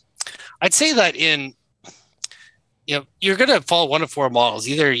 I'd say that you're going to follow one of four models.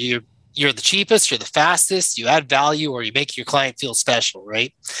 Either you you're the cheapest, you're the fastest, you add value, or you make your client feel special,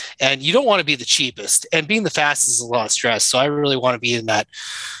 right? And you don't want to be the cheapest. And being the fastest is a lot of stress. So I really want to be in that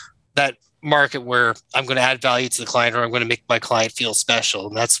market where I'm going to add value to the client, or I'm going to make my client feel special.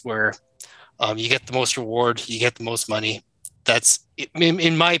 And that's where you get the most reward, you get the most money. That's,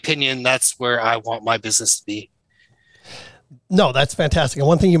 in my opinion, that's where I want my business to be. No, that's fantastic. And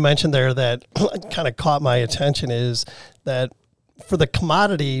one thing you mentioned there that kind of caught my attention is that for the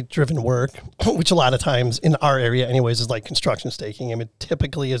commodity driven work, which a lot of times in our area anyways is like construction staking. I mean,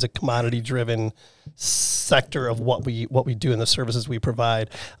 typically is a commodity driven sector of what we do and the services we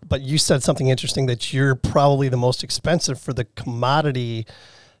provide. But you said something interesting, that you're probably the most expensive for the commodity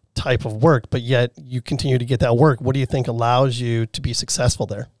type of work, but yet you continue to get that work. What do you think allows you to be successful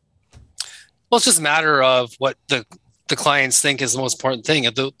there? Well, it's just a matter of what the clients think is the most important thing.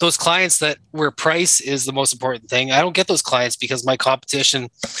 Those clients that where price is the most important thing, I don't get those clients because my competition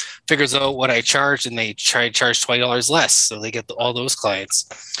figures out what I charge and they try to charge $20 less. So they get all those clients.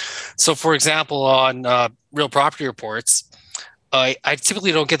 So for example, on real property reports, I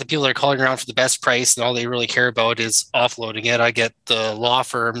typically don't get the people that are calling around for the best price and all they really care about is offloading it. I get the law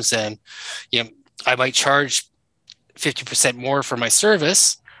firms, and I might charge 50% more for my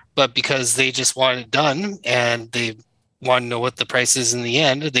service, but because they just want it done and they want to know what the price is in the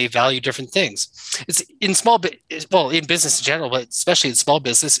end, they value different things. It's in in business in general, but especially in small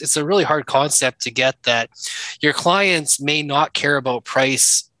business, it's a really hard concept to get that your clients may not care about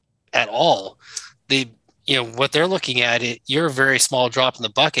price at all. They, what they're looking at, you're a very small drop in the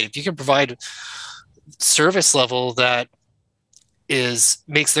bucket. If you can provide service level that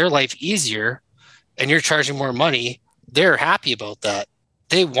makes their life easier and you're charging more money, they're happy about that.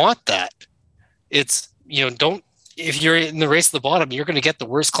 They want that. It's, if you're in the race at the bottom, you're going to get the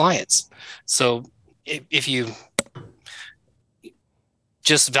worst clients. So if you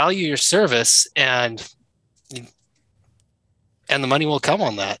just value your service and the money will come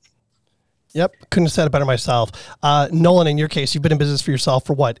on that. Yep. Couldn't have said it better myself. Nolan, in your case, you've been in business for yourself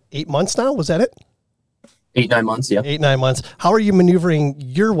for what, 8 months now? Was that it? 8-9 months. Yeah. 8-9 months. How are you maneuvering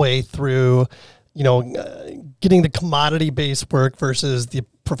your way through, getting the commodity-based work versus the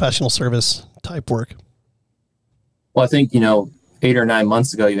professional service type work? Well, I think, 8 or 9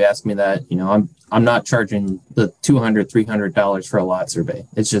 months ago, you asked me that, I'm not charging the $200, $300 for a lot survey.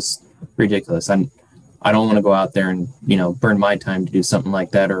 It's just ridiculous. I don't want to go out there and, burn my time to do something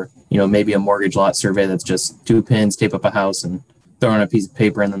like that. Or, maybe a mortgage lot survey that's just 2 pins, tape up a house and throw on a piece of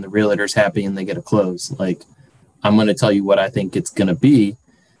paper and then the realtor's happy and they get a close. Like, I'm going to tell you what I think it's going to be,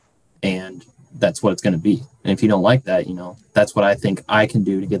 and that's what it's going to be. And if you don't like that, that's what I think I can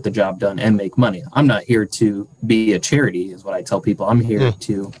do to get the job done and make money. I'm not here to be a charity, is what I tell people. I'm here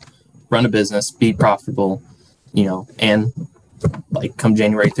to run a business, be profitable, and like come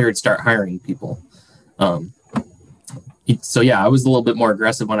January 3rd, start hiring people. So yeah, I was a little bit more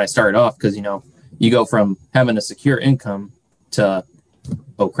aggressive when I started off because, you go from having a secure income to,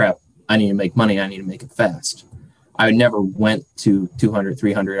 oh crap, I need to make money. I need to make it fast. I never went to 200,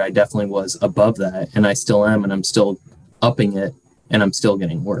 300. I definitely was above that, and I still am, and I'm still upping it, and I'm still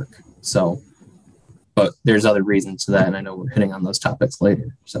getting work. So, but there's other reasons to that, and I know we're hitting on those topics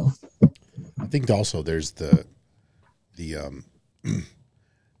later. So, I think also there's the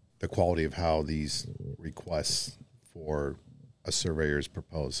quality of how these requests for a surveyor is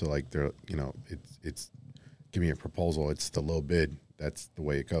proposed. So, like they're it's give me a proposal. It's the low bid. That's the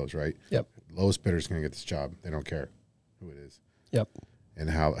way it goes, right? Yep. Lowest bidder's going to get this job. They don't care who it is. Yep. And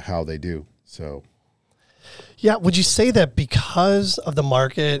how they do. So, yeah. Would you say that because of the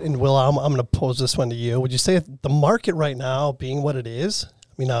market, and Will, I'm going to pose this one to you. Would you say that the market right now being what it is?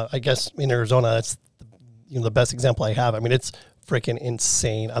 I mean, I guess in Arizona, that's the best example I have. I mean, it's freaking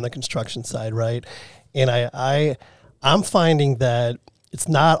insane on the construction side, right? And I'm finding that it's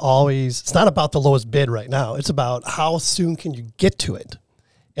not about the lowest bid right now. It's about how soon can you get to it.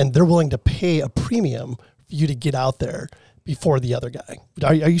 And they're willing to pay a premium for you to get out there before the other guy.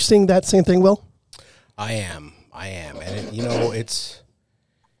 Are you seeing that same thing, Will? I am. And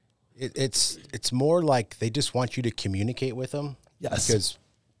it's more like they just want you to communicate with them. Yes. Because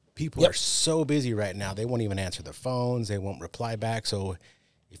people are so busy right now. They won't even answer their phones. They won't reply back. So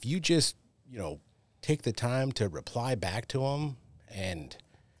if you just, take the time to reply back to them, and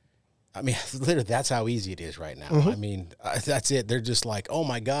I mean, literally, that's how easy it is right now. Mm-hmm. I mean, that's it. They're just like, oh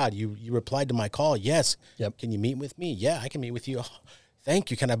my God, you replied to my call. Yes. Yep. Can you meet with me? Yeah, I can meet with you. Oh,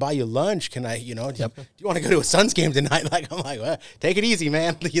 thank you. Can I buy you lunch? Can I, do you want to go to a Suns game tonight? Like, I'm like, well, take it easy,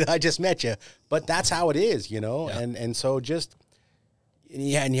 man. I just met you. But that's how it is, Yeah. And so just,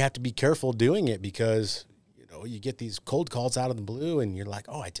 and you have to be careful doing it because, you get these cold calls out of the blue and you're like,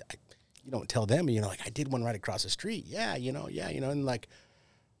 oh, you don't tell them, like, I did one right across the street. Yeah, and like,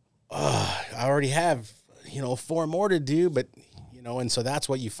 I already have, 4 more to do, but, and so that's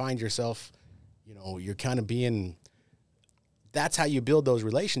what you find yourself, you're kind of being, that's how you build those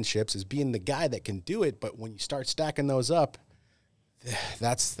relationships, is being the guy that can do it. But when you start stacking those up,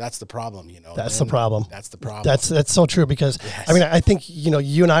 that's the problem, That's the problem. That's the problem. That's so true, because Yes. I mean, I think,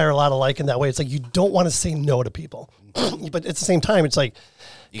 you and I are a lot alike in that way. It's like, you don't want to say no to people, but at the same time, it's like,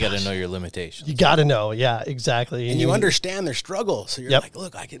 You got to know your limitations. you got to know. Yeah, exactly. and you understand their struggle. So you're Yep. like,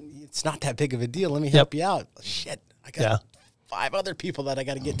 look, it's not that big of a deal. Let me help you out. Shit. I got Yeah. 5 other people that I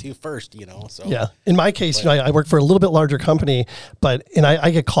got to get to first, so. Yeah. In my case, I work for a little bit larger company, and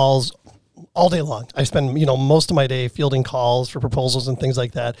I get calls all day long. I spend, most of my day fielding calls for proposals and things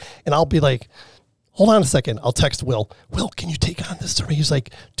like that. And I'll be like, hold on a second. I'll text Will, can you take on this survey? He's like,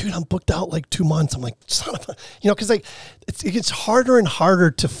 dude, I'm booked out like 2 months. I'm like, son of a, cause like it gets harder and harder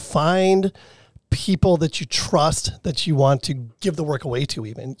to find people that you trust, that you want to give the work away to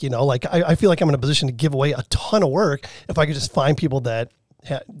even, like I feel like I'm in a position to give away a ton of work if I could just find people that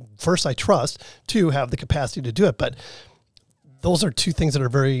first I trust, 2 have the capacity to do it. But those are 2 things that are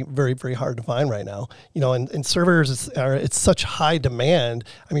very, very, very hard to find right now. And surveyors, it's such high demand.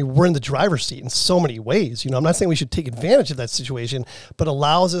 I mean, we're in the driver's seat in so many ways. I'm not saying we should take advantage of that situation, but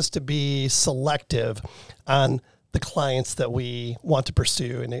allows us to be selective on the clients that we want to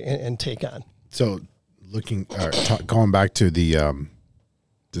pursue and take on. So going back to the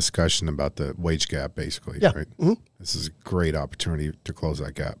discussion about the wage gap, basically, Yeah. right? Mhm. This is a great opportunity to close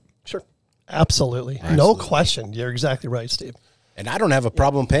that gap. Sure. Absolutely. No question. You're exactly right, Steve. And I don't have a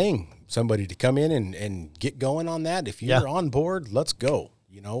problem paying somebody to come in and get going on that. If you're on board, let's go.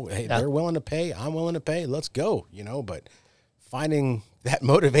 Hey, they're willing to pay. I'm willing to pay. Let's go. But finding that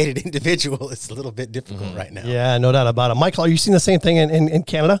motivated individual is a little bit difficult right now. Yeah, no doubt about it. Michael, are you seeing the same thing in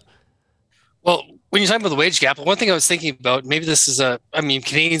Canada? Well, when you're talking about the wage gap, one thing I was thinking about, maybe this is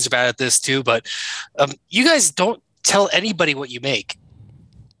Canadians are bad at this too, but you guys don't tell anybody what you make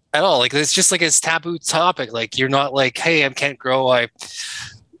at all. Like, it's just like it's taboo topic. Like, you're not like, hey, I can't grow. I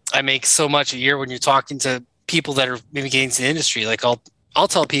make so much a year. When you're talking to people that are maybe getting into the industry, like I'll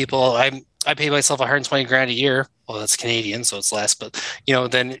tell people I pay myself 120 grand a year. Well, that's Canadian, so it's less, but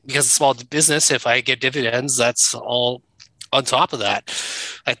then because it's small business, if I get dividends, that's all on top of that.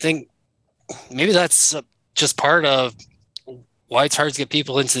 I think maybe that's just part of why it's hard to get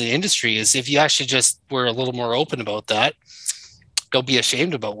people into the industry, is if you actually just were a little more open about that. Don't be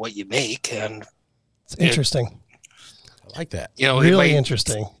ashamed about what you make. And it's interesting. I like that. Really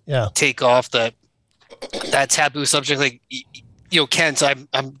interesting. Yeah. Take off that taboo subject. Like, Kent, I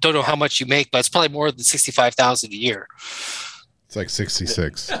don't know how much you make, but it's probably more than 65,000 a year. It's like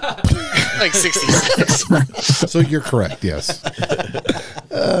 66. Like 66. So you're correct. Yes.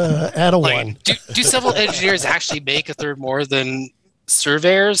 Add a 1. Do civil engineers actually make a third more than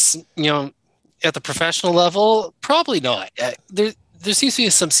surveyors? At the professional level, probably not. There seems to be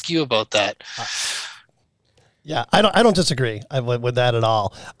some skew about that. Yeah, I don't disagree with that at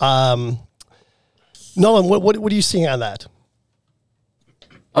all. Nolan, what are you seeing on that?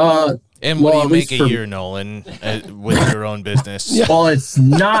 And what do you make a year, Nolan, with your own business? Yeah. Well, it's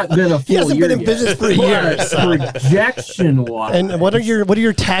not been a full He hasn't year been in yet. business for a year. So. Projection wise. And what are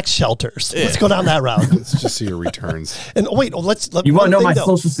your tax shelters? Let's go down that route. Let's just see your returns. And wait, you want to know my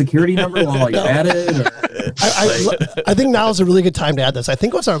social security number while you're at it? Or? I think now is a really good time to add this. I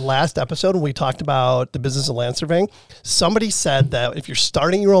think it was our last episode when we talked about the business of land surveying. Somebody said that if you're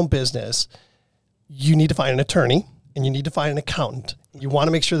starting your own business, you need to find an attorney and you need to find an accountant. You want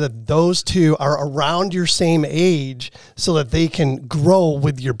to make sure that those 2 are around your same age so that they can grow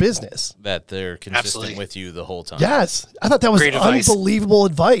with your business. That they're consistent Absolutely. with you the whole time. Yes. I thought that was unbelievable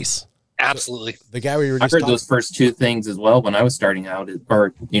advice. Absolutely. The guy we were just I heard those first 2 things as well when I was starting out,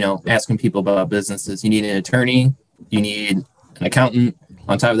 or asking people about businesses. You need an attorney, you need an accountant.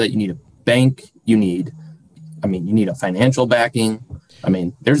 On top of that, you need a bank. You need a financial backing.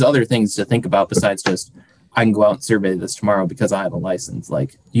 There's other things to think about besides just, I can go out and survey this tomorrow because I have a license.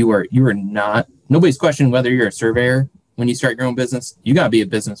 Like, you are not, nobody's questioning whether you're a surveyor when you start your own business. You got to be a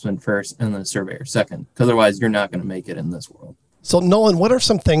businessman first and then a surveyor second, because otherwise you're not going to make it in this world. So Nolan, what are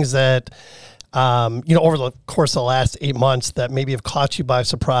some things that, over the course of the last 8 months that maybe have caught you by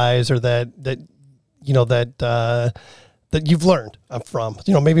surprise, or that you've learned from,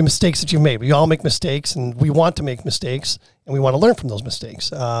 maybe mistakes that you've made? We all make mistakes and we want to make mistakes and we want to learn from those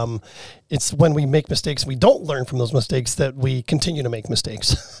mistakes. It's when we make mistakes, we don't learn from those mistakes, that we continue to make mistakes.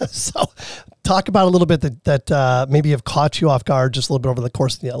 So talk about a little bit that maybe have caught you off guard just a little bit over the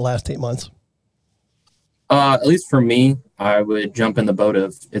course of the last 8 months. At least for me, I would jump in the boat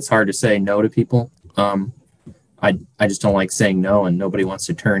of it's hard to say no to people. I just don't like saying no, and nobody wants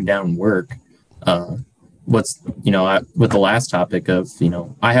to turn down work. With the last topic of,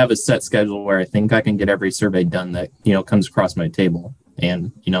 I have a set schedule where I think I can get every survey done that, comes across my table.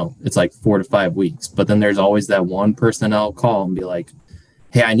 And, it's like 4 to 5 weeks. But then there's always that one person I'll call and be like,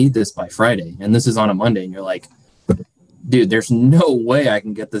 hey, I need this by Friday. And this is on a Monday. And you're like, dude, there's no way I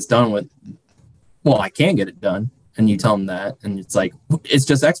can get this done I can get it done. And you tell them that. And it's like, it's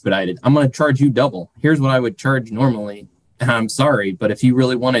just expedited. I'm going to charge you double. Here's what I would charge normally. And I'm sorry, but if you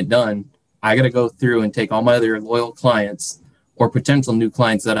really want it done, I got to go through and take all my other loyal clients or potential new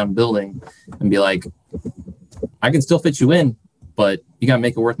clients that I'm building and be like, I can still fit you in, but you got to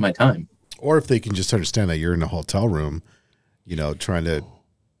make it worth my time. Or if they can just understand that you're in a hotel room, trying to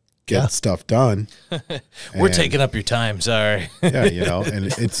get stuff done. We're taking up your time. Sorry. Yeah. And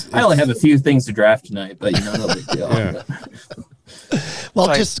it's I only have a few things to draft tonight, but no big deal. Yeah.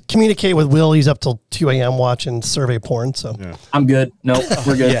 Well, just communicate with Will. He's up till 2 a.m. watching survey porn. So I'm good. Nope,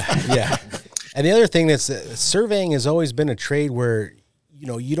 we're good. Yeah. And the other thing that's surveying has always been a trade where,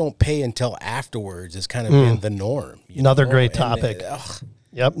 you don't pay until afterwards. It's kind of been the norm. Another great topic.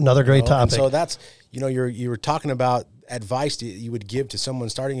 Yep. Another great topic. And so that's, you were talking about advice that you would give to someone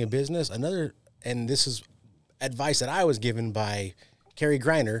starting a business. And this is advice that I was given by Kerry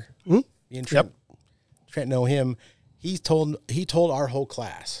Griner. Me and Trent know him. He told our whole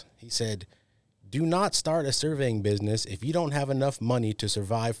class, he said, do not start a surveying business if you don't have enough money to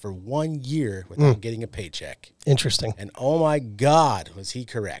survive for 1 year without getting a paycheck. Interesting. And oh my God, was he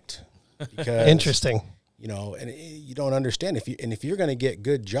correct? Because, interesting. And you don't understand if you're going to get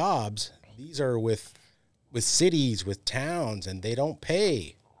good jobs, these are with cities, with towns, and they don't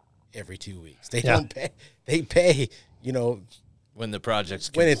pay every 2 weeks. They don't pay. They pay, when the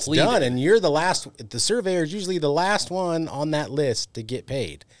project's when completed. it's done, and you're the surveyor is usually the last one on that list to get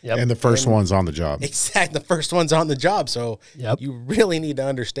paid. Yep. And the first one's on the job. Exactly. The first one's on the job. So you really need to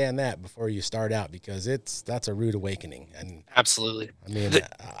understand that before you start out, because that's a rude awakening. And Absolutely. I mean,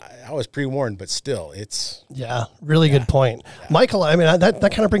 I was pre-warned, but still it's. Really good point. Yeah. Michael, I mean, that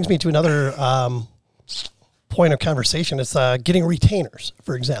kind of brings me to another point of conversation. It's getting retainers,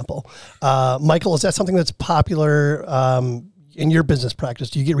 for example. Michael, is that something that's popular in your business practice?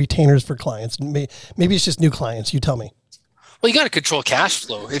 Do you get retainers for clients? Maybe it's just new clients. You tell me. Well, you got to control cash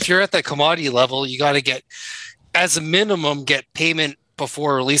flow. If you're at that commodity level, you got to get, as a minimum, get payment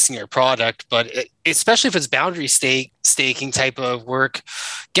before releasing your product. But especially if it's boundary staking type of work,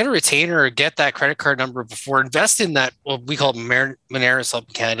 get a retainer or get that credit card number before. Invest in that. Well, we call it Moneris up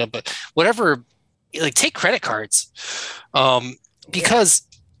in Canada, but whatever. Like, take credit cards, because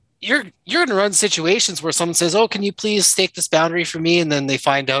you're going to run situations where someone says, oh, can you please stake this boundary for me? And then they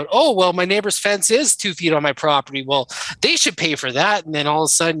find out, oh, well, my neighbor's fence is 2 feet on my property. Well, they should pay for that. And then all of a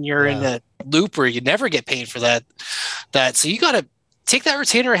sudden you're in a loop where you never get paid for that. So you got to take that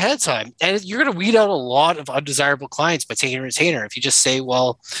retainer ahead of time. And you're going to weed out a lot of undesirable clients by taking a retainer. If you just say,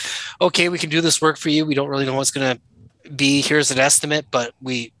 well, okay, we can do this work for you. We don't really know what's going to be, here's an estimate, but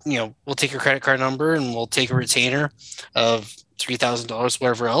we'll take your credit card number and we'll take a retainer of $3,000,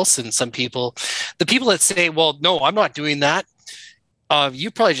 whatever else. And the people that say, well, no, I'm not doing that,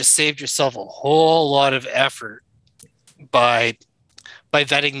 you probably just saved yourself a whole lot of effort by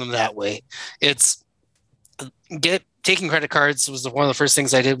vetting them that way. It's taking credit cards was one of the first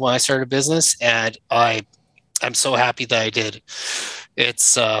things I did when I started a business, and I'm so happy that I did.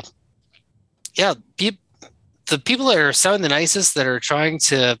 It's the people that are sounding the nicest, that are trying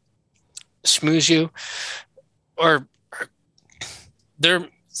to schmooze you, or they're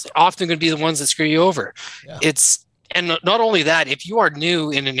often going to be the ones that screw you over. Yeah. And not only that, if you are new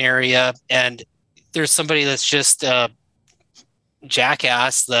in an area and there's somebody that's just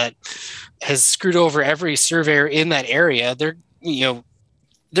jackass that has screwed over every surveyor in that area,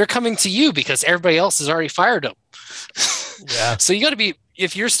 they're coming to you because everybody else has already fired them. Yeah. So you got to be,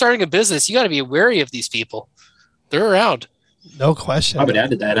 if you're starting a business, you got to be wary of these people. They're around. No question. I would add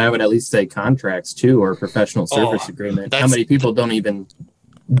to that. I would at least say contracts too, or professional service agreement. How many people don't even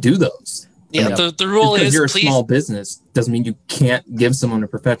do those? Yeah. The rule is, you're a small business doesn't mean you can't give someone a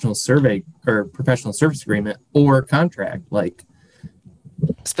professional survey or professional service agreement or contract. Like,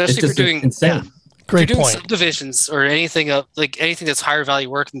 especially if you're doing insane. Great if you're doing point. Subdivisions or anything that's higher value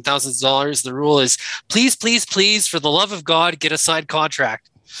work than thousands of dollars, the rule is please, for the love of God, get a signed contract.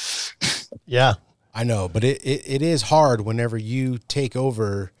 Yeah. I know, but it is hard whenever you take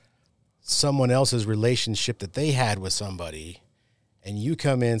over someone else's relationship that they had with somebody, and you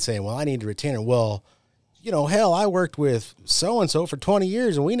come in saying, well, I need a retainer. Well, hell, I worked with so-and-so for 20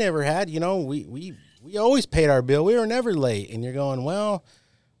 years and we never had, we we always paid our bill. We were never late. And you're going, well,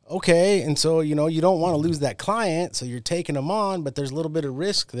 okay. And so, you don't want to lose that client. So you're taking them on, but there's a little bit of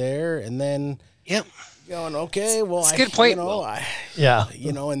risk there. And then going, okay, well, it's a good point.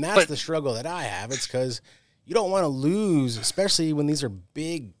 And that's the struggle that I have. It's because you don't want to lose, especially when these are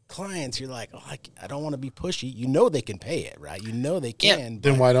big clients. You're like, oh, I don't want to be pushy. They can pay it, right? They can.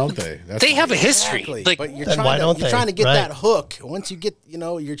 Then why don't they? They have a history. Exactly. Like, but you're Then trying to get Right. that hook. Once you get,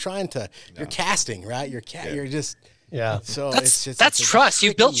 you're trying to, you're casting, right? You're just. Yeah. So that's trust.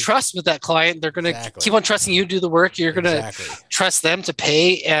 You build trust with that client. They're going to keep on trusting you to do the work. You're going to trust them to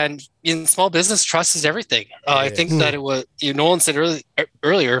pay. And in small business, trust is everything. I think that it was, Nolan said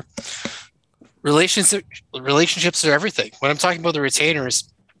earlier, relationships are everything. When I'm talking about the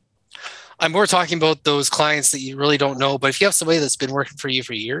retainers, I'm more talking about those clients that you really don't know. But if you have somebody that's been working for you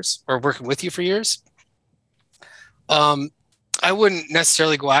for years or working with you for years, I wouldn't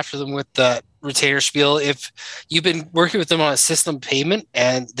necessarily go after them with the retainer spiel. If you've been working with them on a system payment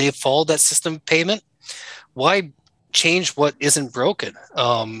and they've followed that system payment, why change what isn't broken?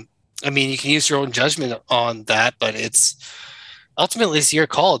 You can use your own judgment on that, but ultimately it's your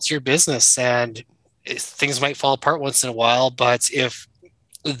call. It's your business, and things might fall apart once in a while. But if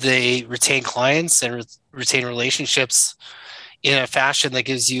they retain clients and retain relationships in a fashion that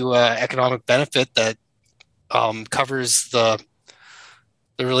gives you economic benefit that covers the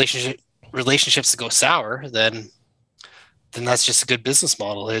relationships that go sour, then that's just a good business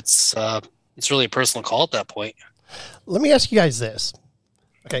model. It's really a personal call at that point. Let me ask you guys this.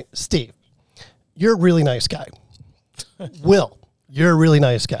 Okay, Steve, you're a really nice guy. Will, you're a really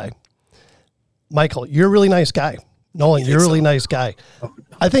nice guy. Michael, you're a really nice guy. Nolan, you're a really nice guy.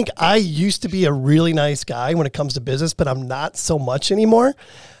 I think I used to be a really nice guy when it comes to business, but I'm not so much anymore.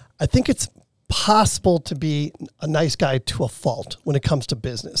 I think it's possible to be a nice guy to a fault when it comes to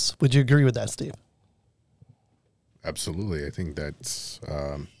business. Would you agree with that, Steve? Absolutely. I think that's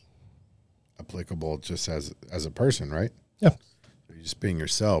applicable just as a person, right? Yeah. You're just being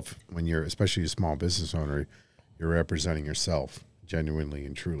yourself. When you're, especially a small business owner, you're representing yourself genuinely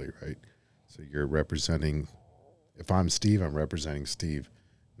and truly, right? So you're representing, if I'm Steve, I'm representing Steve,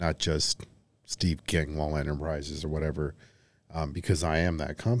 not just Steve Gangwal Enterprises or whatever, because I am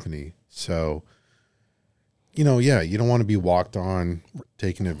that company. So, you don't want to be walked on,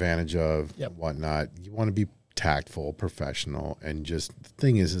 taken advantage of, whatnot. You want to be tactful, professional, and just the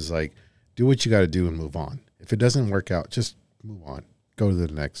thing is like, do what you got to do and move on. If it doesn't work out, just move on. Go to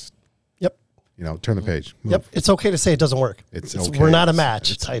the next. Yep. Turn the page. Move. Yep. It's okay to say it doesn't work. It's okay. We're not a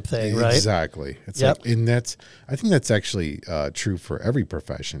match type thing, right? Exactly. It's like, and I think that's actually true for every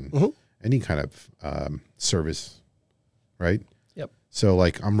profession, any kind of service, right? Yep. So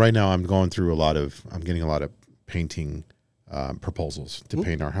like I'm going through I'm getting a lot of painting proposals to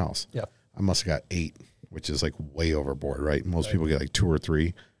paint our house. Yep. I must have got 8, which is like way overboard, right? Most people get like 2 or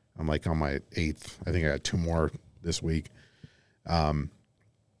 3. I'm like on my 8th. I think I got 2 more this week.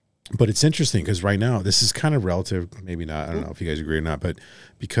 But it's interesting because right now this is kind of relative, maybe not. I don't know if you guys agree or not, but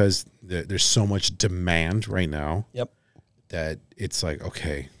because there's so much demand right now, that it's like,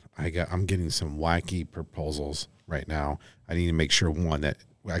 okay, I'm getting some wacky proposals right now. I need to make sure that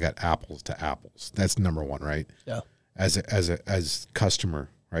I got apples to apples. That's number one, right? Yeah. As customer,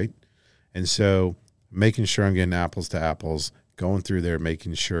 right? And so making sure I'm getting apples to apples, going through there,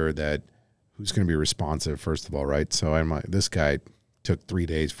 making sure that who's going to be responsive, first of all, right? So this guy took 3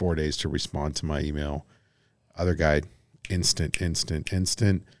 days, 4 days to respond to my email. Other guy, instant,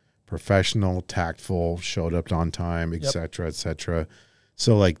 professional, tactful, showed up on time, et cetera, et cetera.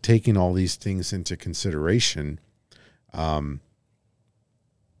 So like taking all these things into consideration. But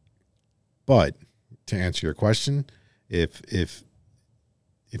to answer your question, if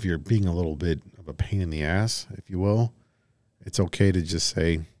you're being a little bit of a pain in the ass, if you will, it's okay to just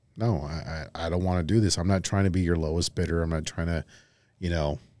say, no, I don't want to do this. I'm not trying to be your lowest bidder. I'm not trying to,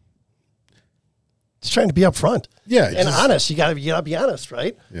 Just trying to be upfront. Yeah. And honest. You gotta be honest,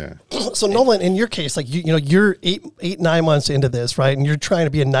 right? Yeah. So Nolan, in your case, like you're 9 months into this, right? And you're trying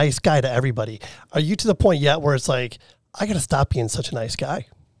to be a nice guy to everybody. Are you to the point yet where it's like, I gotta stop being such a nice guy?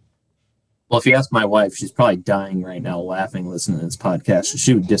 Well, if you ask my wife, she's probably dying right now laughing listening to this podcast.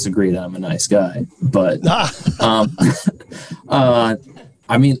 She would disagree that I'm a nice guy. But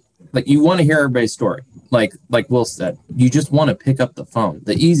like you want to hear everybody's story. Like Will said, you just want to pick up the phone.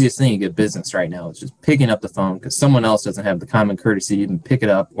 The easiest thing to get business right now is just picking up the phone because someone else doesn't have the common courtesy to even pick it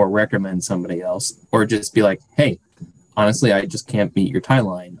up or recommend somebody else, or just be like, hey, honestly, I just can't meet your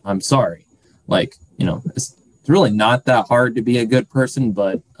timeline. I'm sorry. It's really not that hard to be a good person,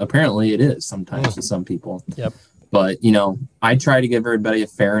 but apparently it is sometimes to some people. Yep. But, I try to give everybody a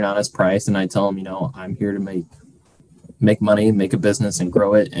fair and honest price, and I tell them, I'm here to make money, make a business and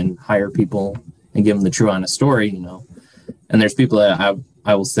grow it and hire people and give them the true honest story, And there's people that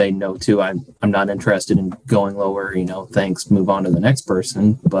I will say no to. I'm not interested in going lower, thanks, move on to the next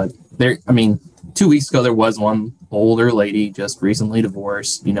person. But 2 weeks ago, there was one older lady just recently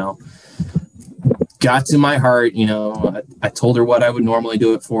divorced, got to my heart, I told her what I would normally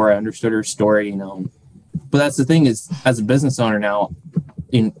do it for. I understood her story, But that's the thing is, as a business owner now,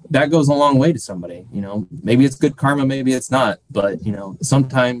 that goes a long way to somebody, maybe it's good karma, maybe it's not. But,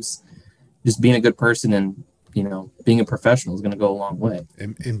 sometimes just being a good person and, being a professional is going to go a long way.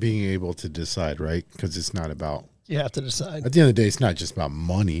 And being able to decide, right? Because it's not about. You have to decide. At the end of the day, it's not just about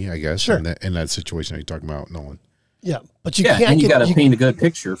money, I guess. Sure. In that situation that you're talking about, Nolan. Yeah, but you can't. And you got to paint a good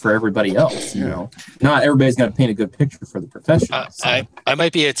picture for everybody else. Not everybody's going to paint a good picture for the professional. I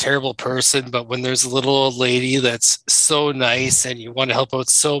might be a terrible person, but when there's a little old lady that's so nice and you want to help out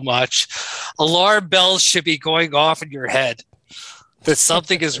so much, alarm bells should be going off in your head that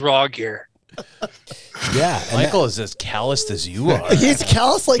something is wrong here. Yeah, Michael is as calloused as you are. He's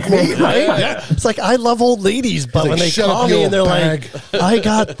callous like me, right? Yeah. It's like I love old ladies, but when they call me and they're like, "I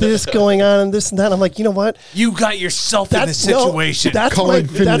got this going on and this and that," I'm like, you know what? You got yourself in this situation. That's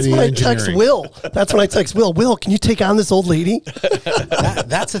when I text Will. That's when I text Will. Will, can you take on this old lady?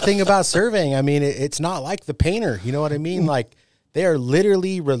 That's the thing about surveying. I mean, it's not like the painter. You know what I mean? Like they are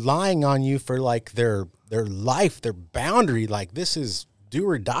literally relying on you for like their life, their boundary. Like this is do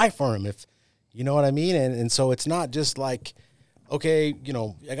or die for them. If you know what I mean? And so it's not just like, okay,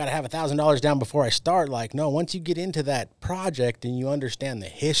 I got to have $1,000 down before I start. Like, no, once you get into that project and you understand the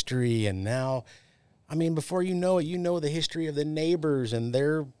history and now, before you know it, you know the history of the neighbors and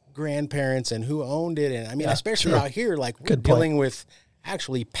their grandparents and who owned it. And especially out here, like we're dealing with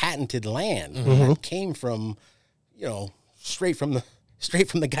actually patented land that came from, straight from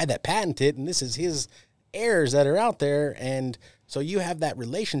the guy that patented it. And this is his heirs that are out there. And so you have that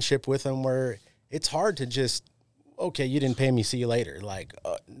relationship with them where it's hard to just, okay, you didn't pay me, see you later. Like,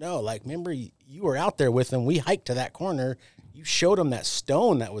 no, like, remember, you were out there with them. We hiked to that corner. You showed them that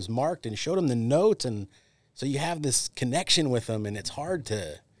stone that was marked and showed them the notes. And so you have this connection with them, and it's hard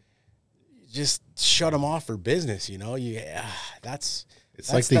to just shut them off for business, It's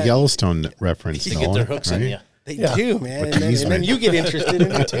like the Yellowstone reference. They get their hooks in you. They do, man. And then you get interested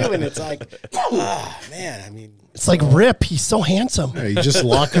in it, too. And it's like, man, it's like Rip. He's so handsome. Yeah, you just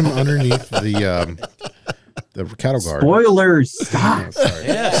lock him underneath the cattle guard. Spoilers. Stop.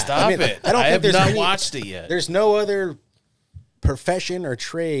 Stop it. I have not watched it yet. There's no other profession or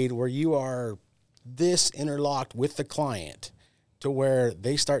trade where you are this interlocked with the client to where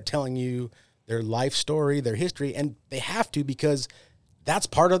they start telling you their life story, their history, and they have to because that's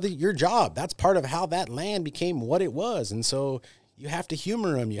part of your job. That's part of how that land became what it was. And so you have to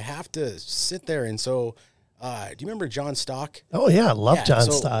humor them. You have to sit there. And so, do you remember John Stock? Oh yeah. I love John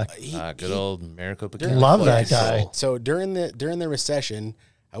Stock. Good old Maricopa. Love that guy. So during the recession,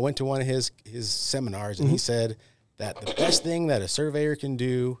 I went to one of his seminars and he said that the best thing that a surveyor can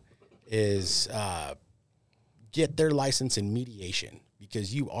do is, get their license in mediation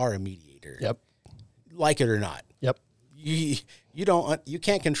because you are a mediator. Yep. Like it or not. Yep. You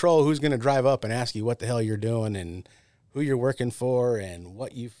can't control who's going to drive up and ask you what the hell you're doing and who you're working for and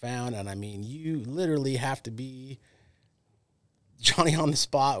what you found. And you literally have to be Johnny on the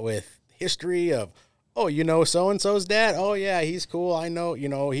spot with history of, so-and-so's dad. Oh yeah, he's cool. I know,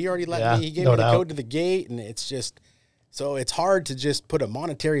 he already let me, he gave me the code to the gate. And it's just, so it's hard to just put a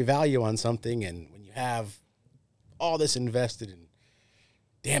monetary value on something. And when you have all this invested in,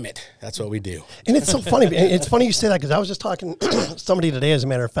 damn it, that's what we do. And it's so funny. It's funny you say that because I was just talking to somebody today, as a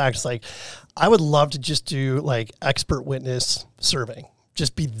matter of fact. It's like, I would love to just do like expert witness surveying.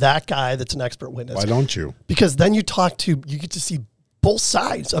 Just be that guy that's an expert witness. Why don't you? Because then you get to see both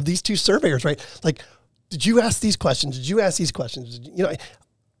sides of these two surveyors, right? Like, did you ask these questions? Did you ask these questions?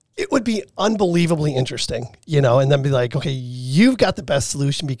 It would be unbelievably interesting, and then be like, okay, you've got the best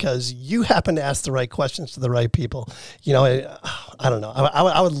solution because you happen to ask the right questions to the right people. I don't know.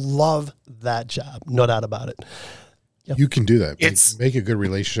 I would love that job. No doubt about it. Yep. You can do that. Make a good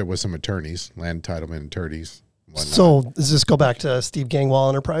relationship with some attorneys, land entitlement attorneys. Whatnot. So does this go back to Steve Gangwal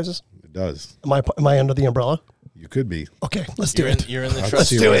Enterprises? It does. Am I under the umbrella? You could be. Okay, let's do it. You're in the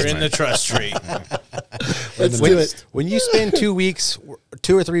trust. You're in the trust tree. Let's do it. When you spend 2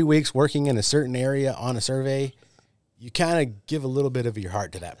 or 3 weeks working in a certain area on a survey, you kind of give a little bit of your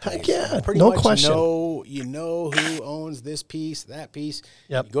heart to that place. Heck yeah, Pretty no much question. You know who owns this piece, that piece.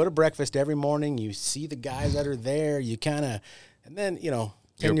 Yep. You go to breakfast every morning. You see the guys that are there. You kind of, and then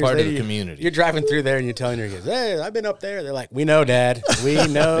You're 10 years part of later, the community. You're driving through there and you're telling your kids, "Hey, I've been up there." They're like, "We know, Dad. We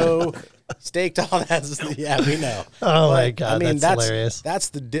know." Staked all that. Yeah, we know. Oh my God, that's hilarious. That's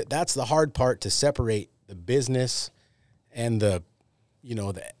the hard part, to separate the business and the,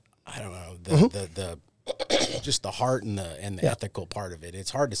 I don't know, the just the heart and the ethical part of it.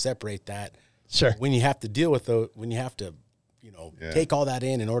 It's hard to separate that. Sure. When you have to deal with when you have to, take all that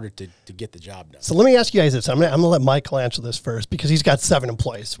in order to get the job done. So let me ask you guys this. I'm gonna let Michael answer this first, because he's got 7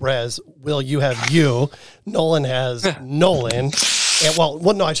 employees, whereas Will, you have you. Nolan has Nolan. And hold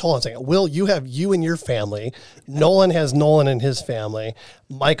on a second. Will, you have you and your family. Nolan has Nolan and his family.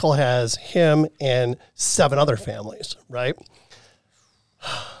 Michael has him and 7 other families, right?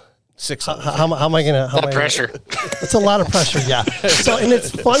 6. How am I gonna? How am I pressure. It's a lot of pressure, yeah. So, and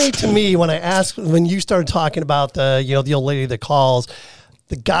it's funny to me when you started talking about the old lady that calls,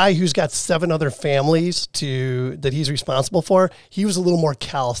 the guy who's got 7 other families that he's responsible for. He was a little more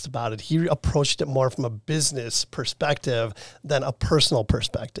calloused about it. He approached it more from a business perspective than a personal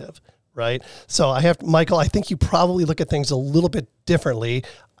perspective, right? So Michael, I think you probably look at things a little bit differently.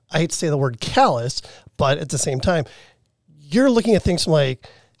 I hate to say the word callous, but at the same time, you're looking at things like,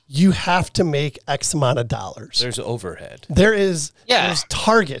 you have to make X amount of dollars. There's overhead. There's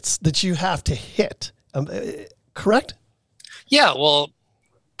targets that you have to hit. Correct? Yeah. Well,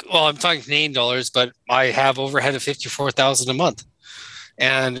 I'm talking Canadian dollars, but I have overhead of $54,000 a month,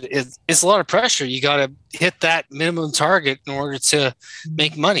 and it's a lot of pressure. You got to hit that minimum target in order to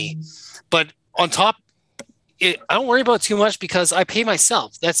make money. But on top, I don't worry about it too much, because I pay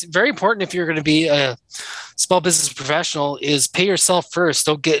myself. That's very important if you're going to be a small business professional, is pay yourself first.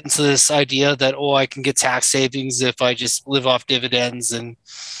 Don't get into this idea that, I can get tax savings if I just live off dividends and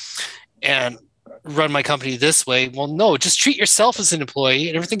run my company this way. Well, no, just treat yourself as an employee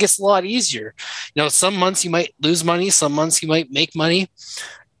and everything gets a lot easier. Some months you might lose money, some months you might make money.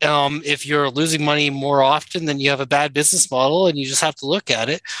 If you're losing money more often, then you have a bad business model and you just have to look at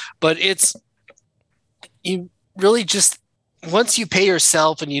it. But you really just, once you pay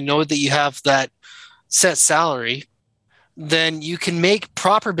yourself and you know that you have that set salary, then you can make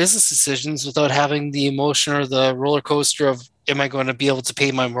proper business decisions without having the emotion or the roller coaster of, am I going to be able to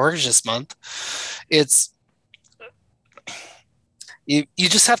pay my mortgage this month? You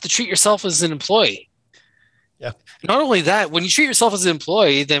just have to treat yourself as an employee. Yeah. Not only that, when you treat yourself as an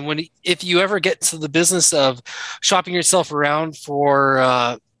employee, then if you ever get to the business of shopping yourself around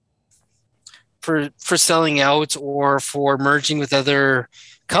for selling out or for merging with other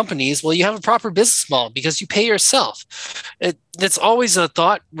companies, well, you have a proper business model because you pay yourself. That's always a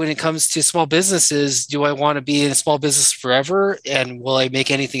thought when it comes to small businesses. Do I want to be in a small business forever, and will I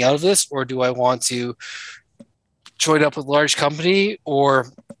make anything out of this, or do I want to join up with a large company or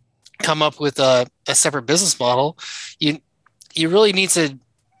come up with a separate business model? You really need to.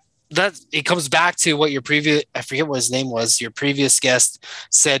 That it comes back to what your previous, I forget what his name was, your previous guest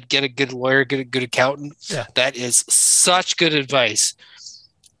said, get a good lawyer, get a good accountant. Yeah. That is such good advice,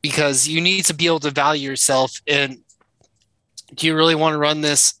 because you need to be able to value yourself. And do you really want to run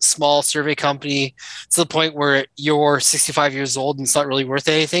this small survey company to the point where you're 65 years old and it's not really worth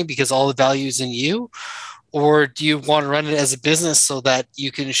anything because all the value is in you? Or do you want to run it as a business so that you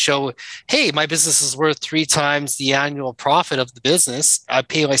can show, hey, my business is worth 3 times the annual profit of the business. I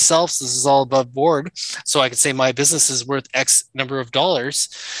pay myself, so this is all above board. So I can say my business is worth X number of dollars.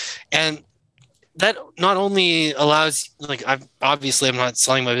 And that not only allows, I'm not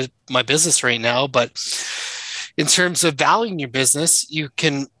selling my business right now, but in terms of valuing your business, you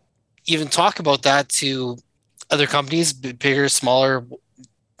can even talk about that to other companies, bigger, smaller,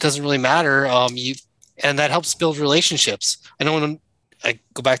 doesn't really matter. And that helps build relationships. I know when I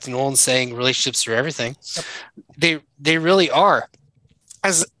go back to Nolan saying relationships are everything. Yep. They really are.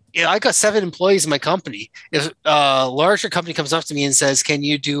 I got 7 employees in my company. If a larger company comes up to me and says, can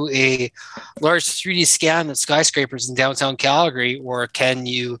you do a large 3D scan of skyscrapers in downtown Calgary, or can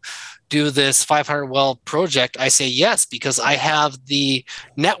you do this 500 well project? I say yes, because I have the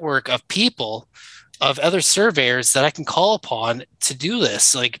network of people, of other surveyors that I can call upon to do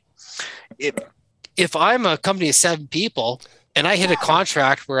this. If I'm a company of 7 people and I hit a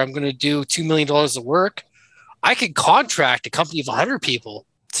contract where I'm going to do $2 million of work, I could contract a company of 100 people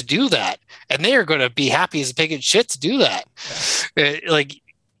to do that. And they are going to be happy as a pig in shit to do that.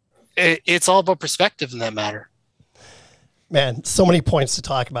 It's all about perspective in that matter. Man, so many points to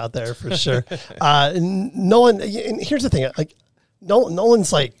talk about there for sure. Nolan, and here's the thing.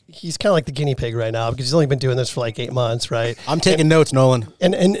 Nolan's like, he's kind of like the guinea pig right now because he's only been doing this for like 8 months, right? I'm taking notes, Nolan.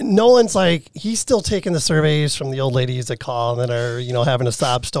 And Nolan's like, he's still taking the surveys from the old ladies that call and that are, having a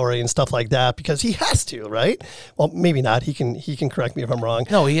sob story and stuff like that because he has to, right? Well, maybe not. He can correct me if I'm wrong.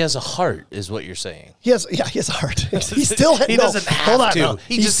 No, he has a heart, is what you're saying. He has a heart. He still he doesn't have to. No.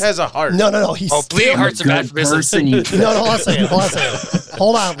 He just has a heart. No. He's bleeding heart's a bad for business. No, hold on a second.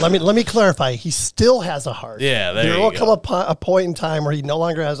 Hold on. Let me clarify. He still has a heart. Yeah, there will you come go. a point in time where he no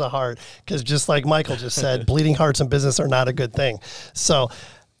longer has a heart because just like Michael just said, bleeding hearts in business are not a good thing. So,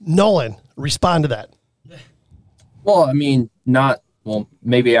 Nolan, respond to that. Well, I mean,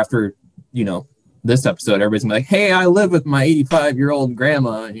 maybe after, this episode, everybody's gonna be like, hey, I live with my 85-year-old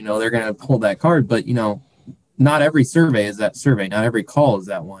grandma. They're going to pull that card. But, not every survey is that survey. Not every call is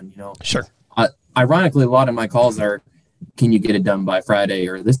that one, Sure. Ironically, a lot of my calls are, can you get it done by Friday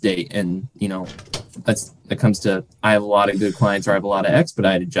or this date? And, it comes to, I have a lot of good clients or I have a lot of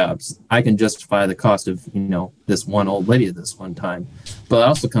expedited jobs. I can justify the cost of, this one old lady at this one time. But it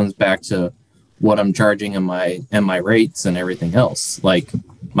also comes back to what I'm charging and my rates and everything else. Like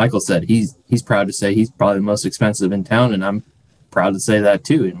Michael said, he's proud to say he's probably the most expensive in town. And I'm proud to say that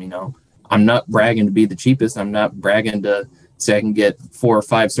too. And, I'm not bragging to be the cheapest. I'm not bragging to say I can get 4 or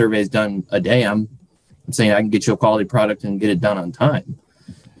 5 surveys done a day. I'm saying I can get you a quality product and get it done on time.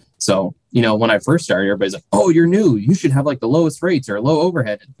 So, when I first started, everybody's like, oh, you're new. You should have like the lowest rates or low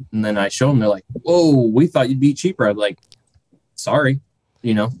overhead. And then I show them, they're like, whoa, we thought you'd be cheaper. I'm like, sorry,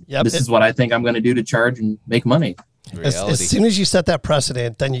 this is what I think I'm going to do to charge and make money. As soon as you set that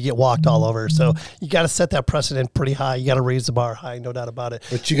precedent, then you get walked all over. So you got to set that precedent pretty high. You got to raise the bar high, no doubt about it.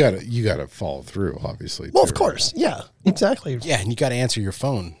 But you gotta follow through, obviously. Well, of course, yeah, exactly. Yeah, and you got to answer your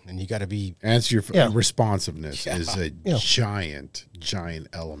phone, and you got to be responsiveness is a giant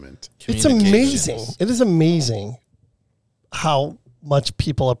element. It's amazing. It is amazing how much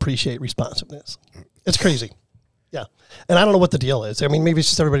people appreciate responsiveness. It's crazy. Yeah. And I don't know what the deal is. I mean, maybe it's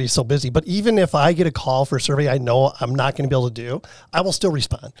just everybody's so busy. But even if I get a call for a survey I know I'm not going to be able to do, I will still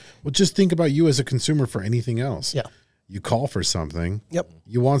respond. Well, just think about you as a consumer for anything else. Yeah. You call for something. Yep.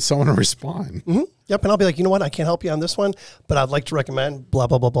 You want someone to respond. Mm-hmm. Yep. And I'll be like, you know what? I can't help you on this one, but I'd like to recommend blah,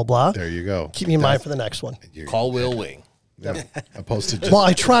 blah, blah, blah, blah. There you go. Keep me in mind for the next one. Call Will Wing. Yep. Opposed to just well,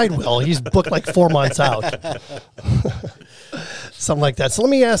 I tried Will. He's booked like 4 months out. Something like that. So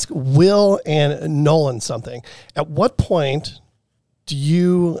let me ask Will and Nolan something. At what point do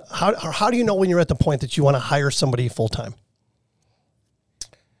you, how do you know when you're at the point that you want to hire somebody full time?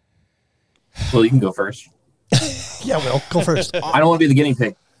 Well, you can go first. Yeah, Will, go first. I don't want to be the guinea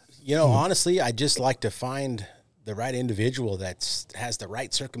pig. Honestly, I just like to find the right individual that has the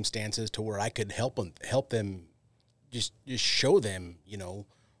right circumstances to where I could help them, just show them,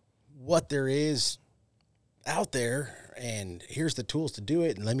 what there is out there, and here's the tools to do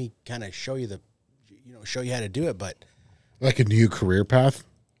it, and let me kind of show you show you how to do it. But like a new career path.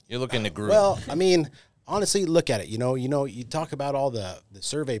 You're looking to grow. Well, I mean, honestly, look at it. You talk about all the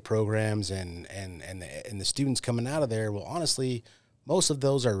survey programs and the students coming out of there. Well, honestly, most of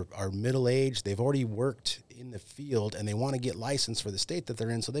those are middle aged. They've already worked in the field and they want to get licensed for the state that they're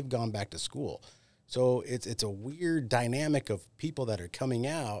in, so they've gone back to school. So it's a weird dynamic of people that are coming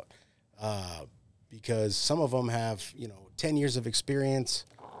out because some of them have 10 years of experience,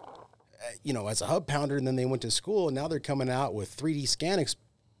 as a hub pounder, and then they went to school and now they're coming out with 3D scan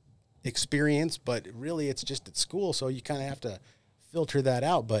experience, but really it's just at school, so you kind of have to filter that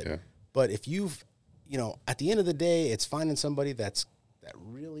out. But if you've at the end of the day, it's finding somebody that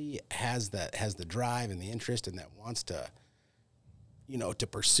really has the drive and the interest and that wants to to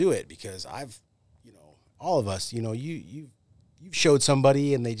pursue it, because all of us, you've showed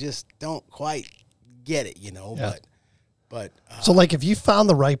somebody and they just don't quite get it, Yeah. but so like if you found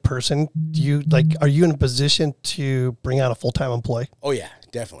the right person, are you in a position to bring out a full-time employee? Oh yeah,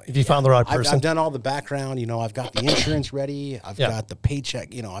 definitely. If you found the right person. I've done all the background, I've got the insurance ready. I've got the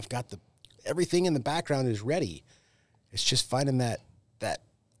paycheck, I've got everything in the background is ready. It's just finding that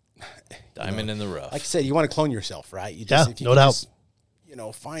diamond in the rough. Like I said, you want to clone yourself, right? You just, no doubt. Just,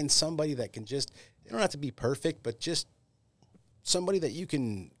 find somebody that can they don't have to be perfect, but just somebody that you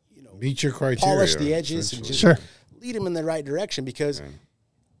can, meet your criteria, polish the edges and just lead them in the right direction, because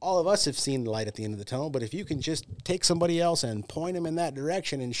all of us have seen the light at the end of the tunnel. But if you can just take somebody else and point them in that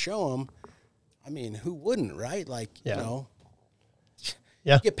direction and show them, I mean, who wouldn't, right? Like, you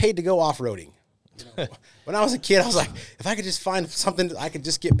get paid to go off-roading. When I was a kid, I was like, if I could just find something I could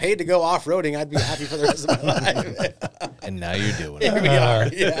just get paid to go off-roading, I'd be happy for the rest of my life. And now you're doing it. Here we are.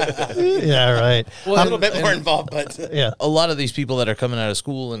 Yeah. Yeah, right. Well, a little bit more involved, but a lot of these people that are coming out of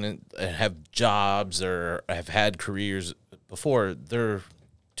school and have jobs or have had careers before, they're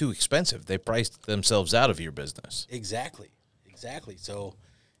too expensive. They priced themselves out of your business. Exactly. So,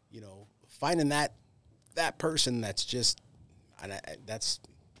 finding that person that's just, and that's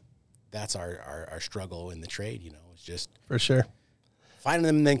our struggle in the trade. It's just For sure. finding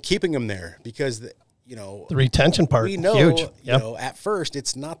them and then keeping them there because the retention part, we know, huge. Yep. At first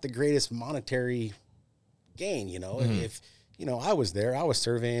it's not the greatest monetary gain. If I was there, I was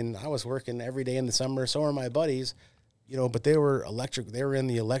surveying, I was working every day in the summer. So were my buddies, but they were in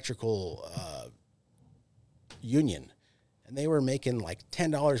the electrical union, and they were making like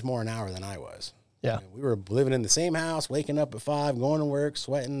 $10 more an hour than I was. Yeah. We were living in the same house, waking up at 5, going to work,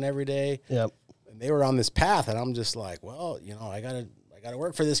 sweating every day. Yep. And they were on this path, and I'm just like, well, I gotta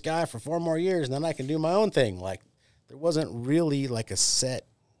work for this guy for 4 more years, and then I can do my own thing. Like, there wasn't really like a set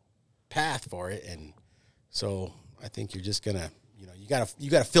path for it, and so I think you're just gonna, you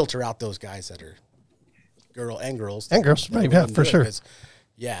gotta filter out those guys that are girls, right? Yeah, for sure.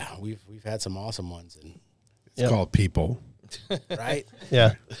 Yeah, we've had some awesome ones, and It's called people. right?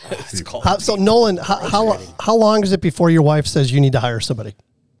 Yeah. It's called So Nolan, how long is it before your wife says you need to hire somebody?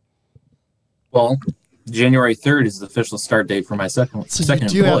 Well, January 3rd is the official start date for my second employee.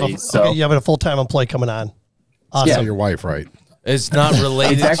 You have a full-time employee coming on. Awesome. Yeah, your wife, right? It's not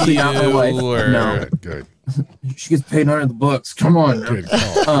related It's actually to not you. my wife. Or, No. Good. She gets paid under the books. Come on. Good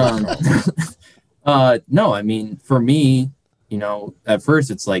call. No, I mean, for me, at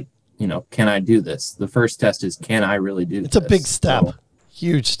first it's like, can I do this? The first test is, can I really do this? It's a big step, So,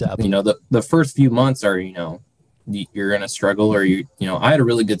 huge step. the first few months are, you're going to struggle, or I had a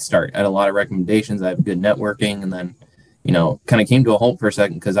really good start. I had a lot of recommendations. I had good networking, and then, kind of came to a halt for a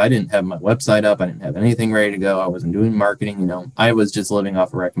second because I didn't have my website up. I didn't have anything ready to go. I wasn't doing marketing. I was just living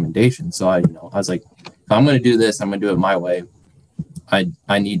off a recommendation. So I was like, if I'm going to do this, I'm going to do it my way.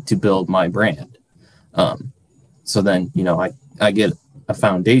 I need to build my brand. So then, I get a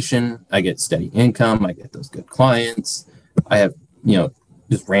foundation, I get steady income, I get those good clients. I have,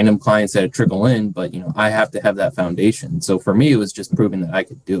 just random clients that trickle in, but I have to have that foundation. So for me, it was just proving that I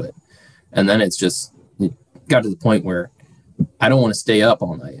could do it. And then it got to the point where I don't want to stay up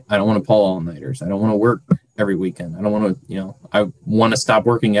all night. I don't want to pull all-nighters. I don't want to work every weekend. I don't want to, I want to stop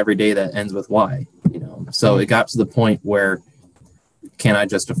working every day that ends with Y, So it got to the point where, can I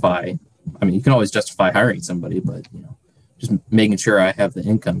justify, you can always justify hiring somebody, but, just making sure I have the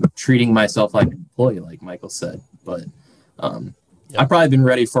income, treating myself like an employee, like Michael said. But I've probably been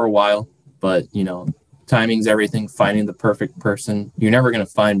ready for a while, but, timing's everything, finding the perfect person. You're never going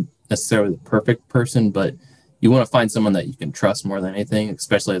to find necessarily the perfect person, but you want to find someone that you can trust more than anything,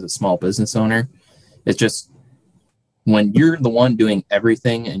 especially as a small business owner. It's just when you're the one doing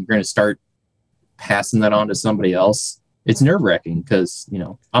everything and you're going to start passing that on to somebody else, it's nerve-wracking because,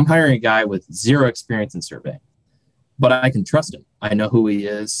 I'm hiring a guy with 0 experience in surveying, but I can trust him. I know who he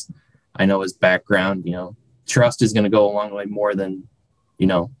is. I know his background. Trust is going to go a long way more than,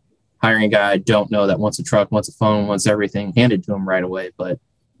 hiring a guy I don't know that wants a truck, wants a phone, wants everything handed to him right away. But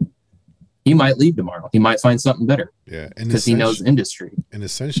he might leave tomorrow. He might find something better. Yeah, because he knows industry. And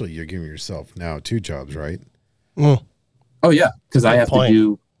essentially, you're giving yourself now 2 jobs, right? Oh yeah, because I have point. to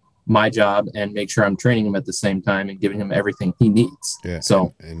do my job and make sure I'm training him at the same time and giving him everything he needs. Yeah.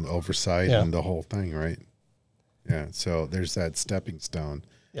 So and oversight and the whole thing, right? Yeah. So there's that stepping stone.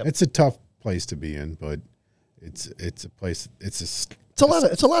 Yep. It's a tough place to be in, but it's a place. It's a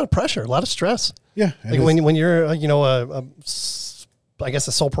lot of pressure, a lot of stress. Yeah. Like when you're I guess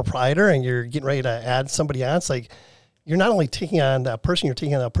a sole proprietor and you're getting ready to add somebody on, it's like you're not only taking on that person, you're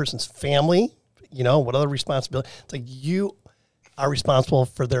taking on that person's family. What other responsibility? It's like you are responsible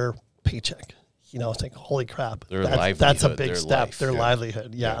for their paycheck. It's like, holy crap. That's a big step. Their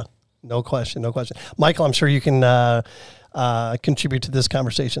livelihood. Yeah. No question. Michael, I'm sure you can contribute to this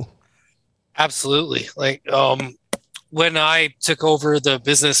conversation. Absolutely. Like when I took over the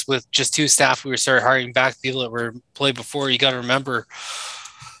business with just 2 staff, we started hiring back people that were employed before. You got to remember,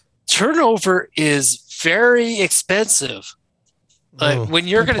 turnover is very expensive. When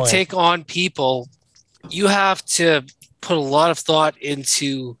you're going to take on people, you have to put a lot of thought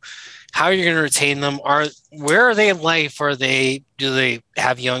into how you're going to retain them. Where are they in life? Do they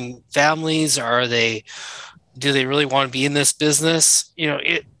have young families? Do they really want to be in this business?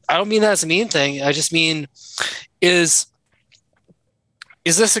 I don't mean that as a mean thing. I just mean, is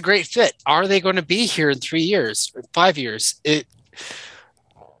this a great fit? Are they going to be here in 3 years or 5 years?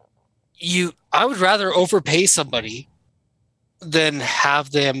 I would rather overpay somebody than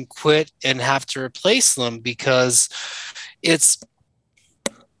have them quit and have to replace them, because it's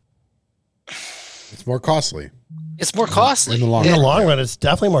more costly. In the long run, it's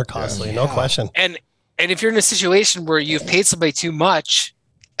definitely more costly, no question. And And if you're in a situation where you've paid somebody too much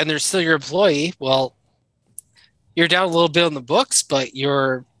and they're still your employee, well, you're down a little bit on the books, but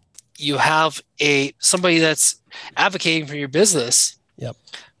you have somebody that's advocating for your business. Yep.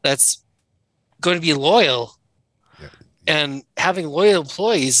 That's going to be loyal. Yep. And having loyal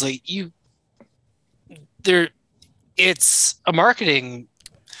employees, like it's a marketing.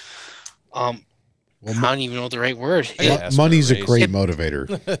 I don't even know the right word. Money's a great motivator.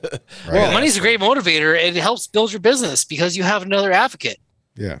 Right? Money's a great motivator, and it helps build your business because you have another advocate.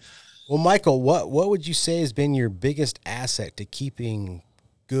 Yeah. Well, Michael, what would you say has been your biggest asset to keeping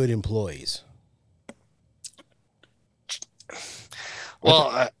good employees?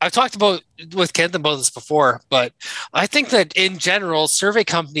 Well, I've talked with Kent about this before, but I think that in general, survey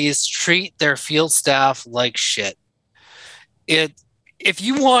companies treat their field staff like shit.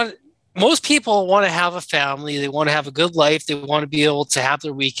 Most people want to have a family, they want to have a good life, they want to be able to have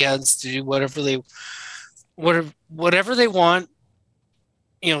their weekends to do whatever they want,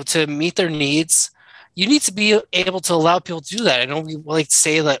 to meet their needs. You need to be able to allow people to do that. I know we like to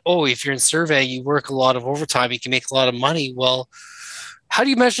say that, if you're in survey, you work a lot of overtime, you can make a lot of money. Well, how do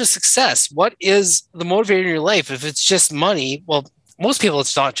you measure success? What is the motivator in your life? If it's just money, well, most people,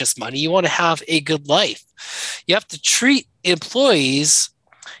 it's not just money. You want to have a good life. You have to treat employees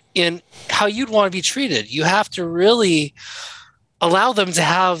in how you'd want to be treated. You have to really allow them to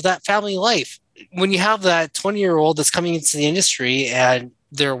have that family life. When you have that 20-year-old that's coming into the industry and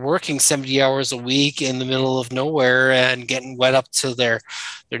they're working 70 hours a week in the middle of nowhere and getting wet up to their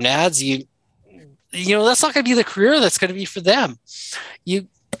nads, that's not going to be the career that's going to be for them. You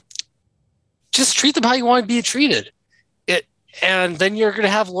just treat them how you want to be treated. And then you're going to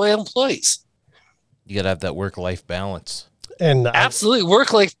have loyal employees. You got to have that work-life balance. And absolutely,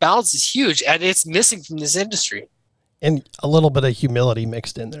 work-life balance is huge, and it's missing from this industry. And a little bit of humility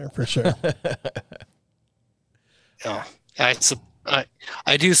mixed in there for sure. Yeah, I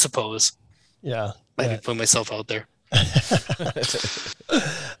do suppose. Yeah, I did put myself out there.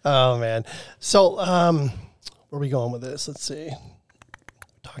 Oh man, so where are we going with this? Let's see.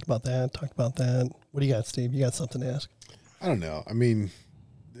 Talked about that. What do you got, Steve? You got something to ask? I don't know. I mean,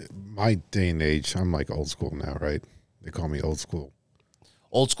 my day and age, I'm like old school now, right? They call me old school.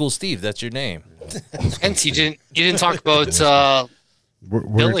 Old school Steve, that's your name. Hence, you didn't talk about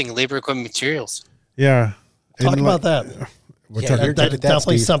billing, labor, equipment, materials. Yeah. Talk about that. That's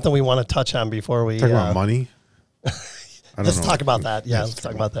definitely something we want to touch on before we talk about money. Let's talk about that. Yeah, let's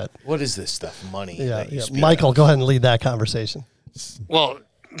talk about that. What is this stuff? Money. Yeah. Michael, go ahead and lead that conversation. Well,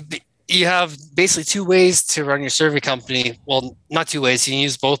 you have basically two ways to run your survey company. Well, not two ways. You can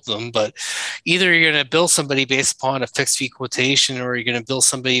use both of them, but either you're going to bill somebody based upon a fixed fee quotation, or you're going to bill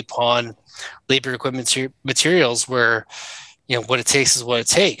somebody upon labor, equipment, materials, where what it takes is what it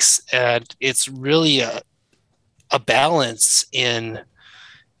takes, and it's really a balance in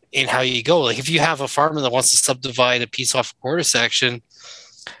how you go. Like if you have a farmer that wants to subdivide a piece off a quarter section,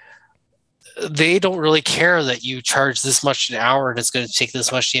 they don't really care that you charge this much an hour and it's going to take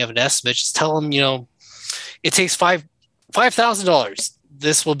this much to have an estimate. Just tell them, it takes $5,000.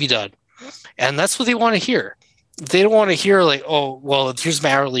 This will be done. And that's what they want to hear. They don't want to hear like, oh, well, here's my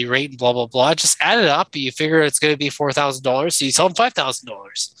hourly rate and blah, blah, blah. Just add it up. You figure it's going to be $4,000. So you tell them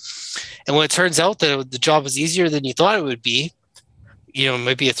 $5,000. And when it turns out that the job was easier than you thought it would be,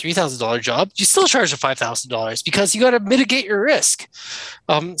 maybe a $3,000 job, you still charge a $5,000 because you got to mitigate your risk.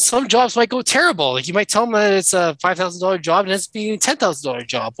 Some jobs might go terrible. Like you might tell them that it's a $5,000 job and it's being a $10,000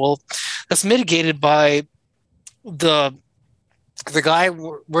 job. Well, that's mitigated by the guy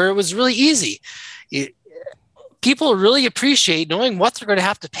where it was really easy. People really appreciate knowing what they're going to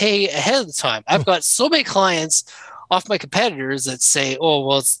have to pay ahead of the time. I've got so many clients off my competitors that say, oh,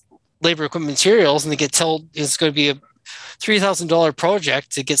 well, it's labor, equipment, materials, and they get told it's going to be a $3,000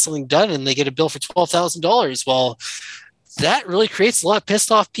 project to get something done, and they get a bill for $12,000. Well, that really creates a lot of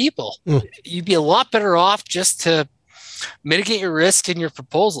pissed off people. You'd be a lot better off just to mitigate your risk in your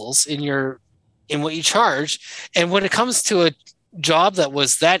proposals, in what you charge. And when it comes to a job that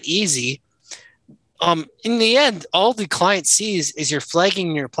was that easy, in the end, all the client sees is you're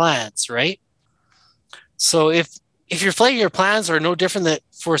flagging your plans, right? So if your flagging your plans are no different than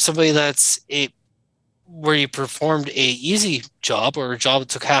for somebody where you performed a easy job or a job that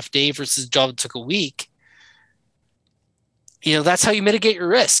took half a day versus a job that took a week, that's how you mitigate your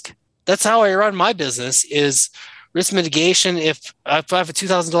risk. That's how I run my business is risk mitigation. If I have a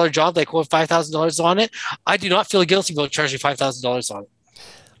 $2,000 job that I quote $5,000 on it, I do not feel guilty about charging $5,000 on it.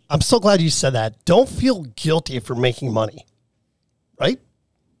 I'm so glad you said that. Don't feel guilty for making money, right?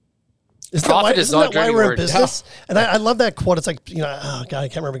 Profit is not a dirty we're in word. business? And I love that quote. It's like, oh God, I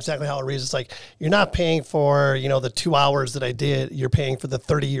can't remember exactly how it reads. It's like, you're not paying for, the 2 hours that I did. You're paying for the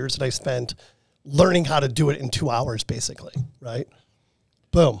 30 years that I spent learning how to do it in 2 hours, basically. Right?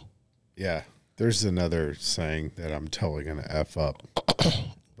 Boom. Yeah. There's another saying that I'm totally going to F up,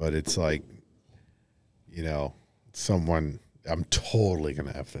 but it's like, I'm totally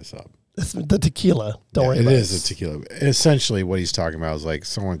going to F this up. It's the tequila. Don't worry it about it. It is a tequila. Essentially, what he's talking about is like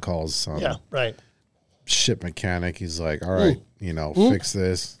someone calls some ship mechanic. He's like, all right, fix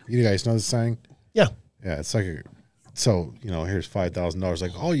this. You guys know the saying? Yeah. Yeah, it's like, here's $5,000.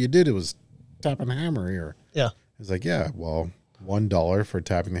 Like, all you did was tap a hammer here. Yeah. It's like, yeah, well, $1 for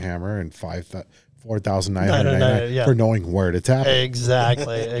tapping the hammer and $4,999 for knowing where to tap it.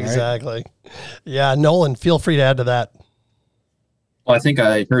 Exactly. Yeah, Nolan, feel free to add to that. Well, I think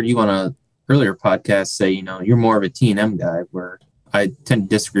I heard you on a earlier podcast say, you're more of a T&M guy, where I tend to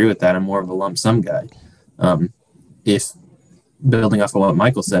disagree with that. I'm more of a lump sum guy. If building off of what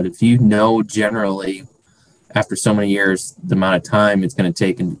Michael said, if you know generally after so many years the amount of time it's going to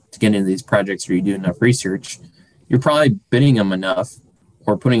take to get into these projects, or you do enough research, you're probably bidding them enough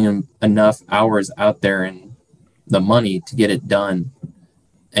or putting them enough hours out there and the money to get it done.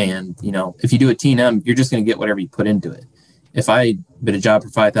 And, if you do a T&M, you're just going to get whatever you put into it. If I bid a job for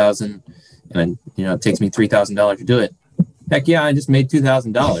 $5,000 and, it takes me $3,000 to do it, heck yeah, I just made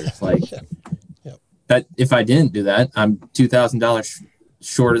 $2,000. Like that. If I didn't do that, I'm $2,000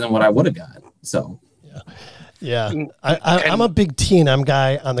 shorter than what I would have got. So, yeah. I'm a big T&M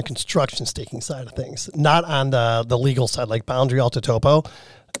guy on the construction staking side of things, not on the legal side, like boundary alto topo,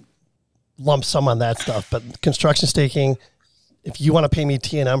 lump sum on that stuff. But construction staking, if you want to pay me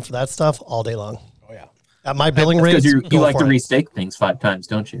T&M for that stuff all day long. Oh, yeah. At my billing rate, you like to restake things 5 times,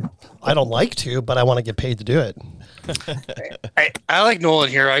 don't you? I don't like to, but I want to get paid to do it. I like Nolan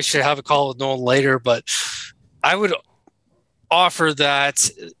here. I should have a call with Nolan later, but I would offer that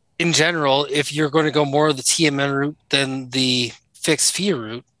in general, if you're going to go more of the TMN route than the fixed fee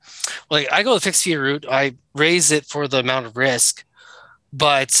route, like I go the fixed fee route, I raise it for the amount of risk,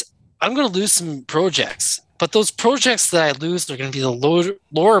 but I'm going to lose some projects. But those projects that I lose are going to be the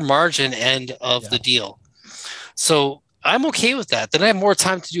lower margin end of the deal. So I'm okay with that. Then I have more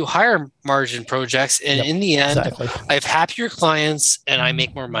time to do higher margin projects. And in the end, I have happier clients and I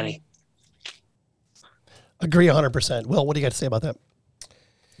make more money. Agree 100%. Will, what do you got to say about that?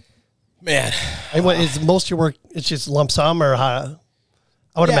 Man. And what is most of your work, it's just lump sum or how?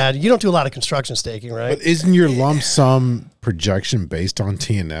 I would imagine. You don't do a lot of construction staking, right? But isn't your lump sum projection based on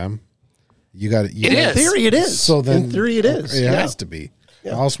T&M? You got it. In theory, it is. So then, in theory, it is. It has to be.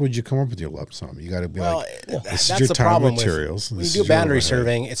 Yeah. How else would you come up with your lump sum? You got to be this is your the time problem materials. When you do boundary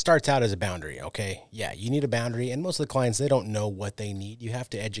surveying, it starts out as a boundary, okay? Yeah, you need a boundary, and most of the clients, they don't know what they need. You have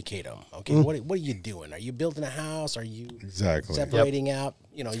to educate them, okay? What are you doing? Are you building a house? Are you separating out?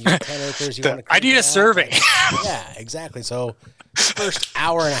 You got 10 acres. You want to I need a survey. Yeah, exactly. So first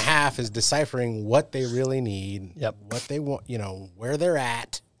hour and a half is deciphering what they really need, what they want, where they're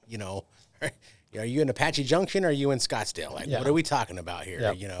at, Are you in Apache Junction or are you in Scottsdale? Like, what are we talking about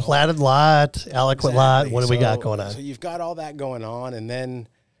here? Platted lot, eloquent lot. What do we got going on? So you've got all that going on. And then,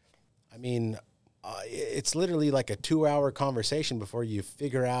 it's literally like a 2-hour conversation before you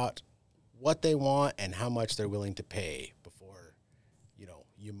figure out what they want and how much they're willing to pay before,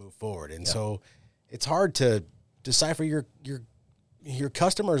 you move forward. And so it's hard to decipher your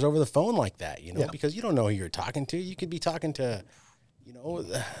customers over the phone like that, because you don't know who you're talking to. You could be talking to,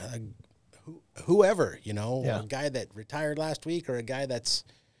 whoever, a guy that retired last week or a guy that's,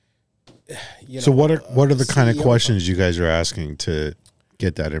 So what are the kind of questions you guys are asking to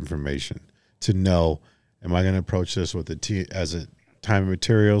get that information? To know, am I going to approach this with as a time and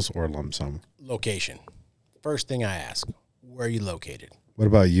materials or lump sum? Location. First thing I ask, where are you located? What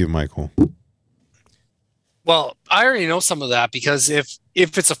about you, Michael? Well, I already know some of that because if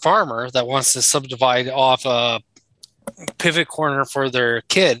it's a farmer that wants to subdivide off a pivot corner for their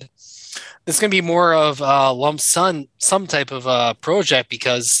kid, it's going to be more of a lump sum, some type of project,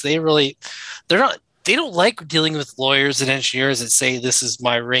 because they don't like dealing with lawyers and engineers that say this is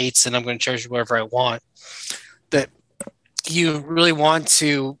my rates and I'm going to charge you whatever I want. That you really want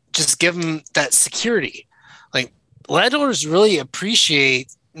to just give them that security. Like, landowners really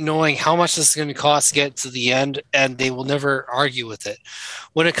appreciate knowing how much this is going to cost to get to the end, and they will never argue with it.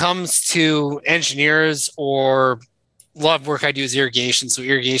 When it comes to engineers, or a lot of work I do is irrigation, so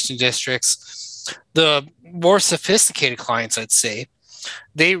irrigation districts, the more sophisticated clients, I'd say,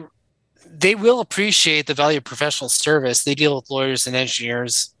 they will appreciate the value of professional service. They deal with lawyers and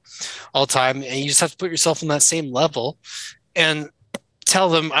engineers all the time, and you just have to put yourself on that same level. And tell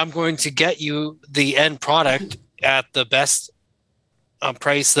them I'm going to get you the end product at the best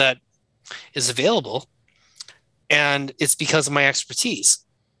price that is available. And it's because of my expertise.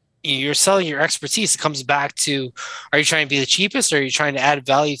 You're selling your expertise. It comes back to, are you trying to be the cheapest, or are you trying to add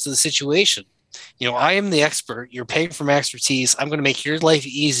value to the situation? I am the expert. You're paying for my expertise. I'm going to make your life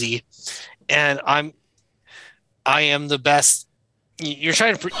easy. And I am the best. You're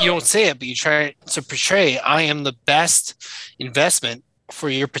trying to, you don't say it, but you try to portray, I am the best investment for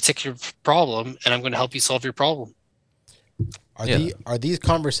your particular problem, and I'm going to help you solve your problem. Are these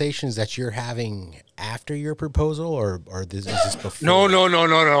conversations that you're having after your proposal, or is this before? No.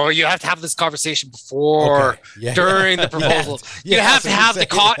 You have to have this conversation before, during the proposal. You have to have the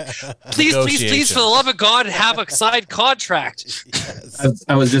please, for the love of God, have a signed contract. Yes.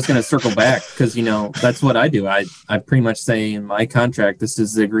 I was just going to circle back because, that's what I do. I pretty much say in my contract, this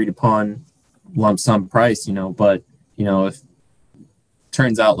is the agreed upon lump sum price, but, if it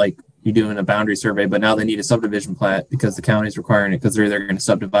turns out like you're doing a boundary survey, but now they need a subdivision plat because the county's requiring it because they're going to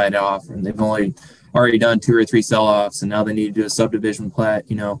subdivide off, and they've already done 2 or 3 sell-offs, and now they need to do a subdivision plat.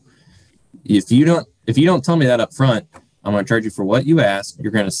 If you don't tell me that up front, I'm going to charge you for what you asked.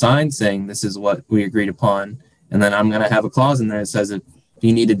 You're going to sign saying this is what we agreed upon, and then I'm going to have a clause in there that says if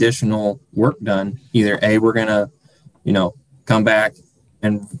you need additional work done, either A, we're going to, come back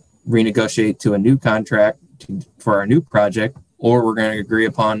and renegotiate to a new contract for our new project, or we're going to agree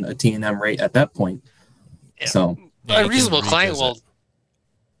upon a T&M rate at that point. Yeah. So a reasonable client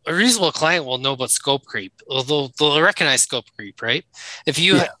will know about scope creep. They'll recognize scope creep, right? If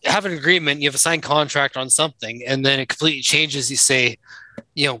you have an agreement, you have a signed contract on something, and then it completely changes, you say,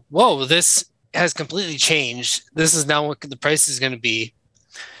 whoa, this has completely changed. This is now what the price is going to be.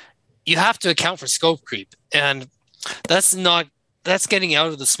 You have to account for scope creep. And that's getting out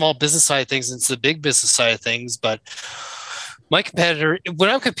of the small business side of things into the big business side of things. But my competitor, when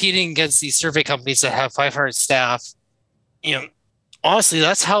I'm competing against these survey companies that have 500 staff, honestly,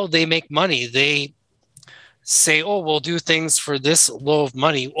 that's how they make money. They say, oh, we'll do things for this low of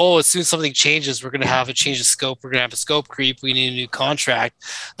money. Oh, as soon as something changes, we're going to have a change of scope. We're going to have a scope creep. We need a new contract.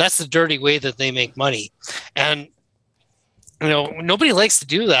 That's the dirty way that they make money. And, nobody likes to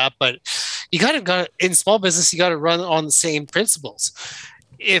do that, but you in small business, you got to run on the same principles.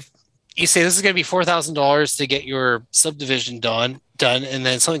 If you say this is going to be $4,000 to get your subdivision done, and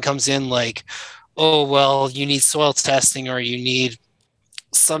then something comes in like, oh, well, you need soil testing, or you need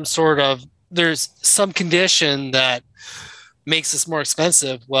there's some condition that makes this more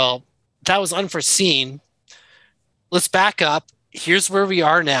expensive. Well, that was unforeseen. Let's back up. Here's where we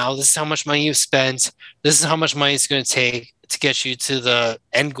are now. This is how much money you've spent. This is how much money it's going to take to get you to the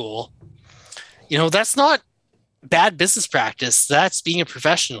end goal. That's not bad business practice. That's being a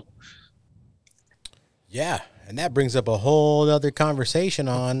professional. Yeah, and that brings up a whole other conversation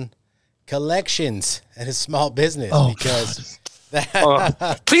on collections and a small business because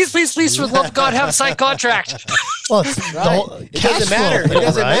please, for the love of God, have a signed contract. Well, it doesn't matter. It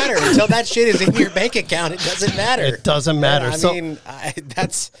doesn't matter until that shit is in your bank account. It doesn't matter. It doesn't matter.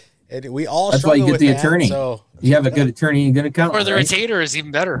 We all. That's why you get the attorney. So you have a good attorney and good accountant. Or the retainer is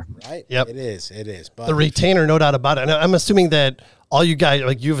even better. Right. Yep. It is. But the retainer, no doubt about it. And I'm assuming that all you guys,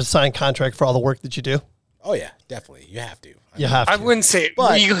 you have a signed contract for all the work that you do. Oh yeah, definitely. You have to. I wouldn't say it.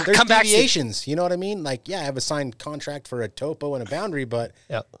 But you there's come back deviations. You know what I mean? Like, I have a signed contract for a topo and a boundary, but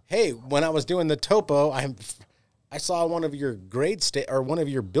hey, when I was doing the topo, I saw one of your or one of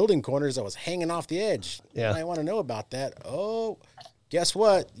your building corners that was hanging off the edge. Yeah. I want to know about that. Oh, guess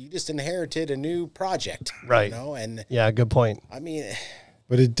what? You just inherited a new project. Right. And good point. I mean,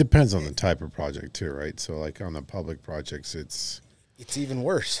 but it depends on the type of project too, right? So like on the public projects, it's even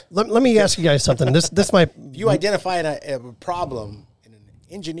worse. Let me ask you guys something. This might. If you identify a problem in an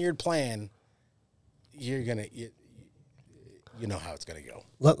engineered plan, you're gonna you know how it's gonna go.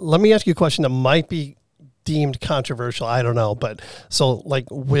 Let me ask you a question that might be deemed controversial. I don't know, but so like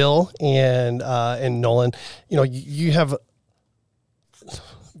Will and Nolan, you have.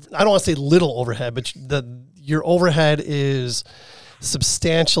 I don't want to say little overhead, but your overhead is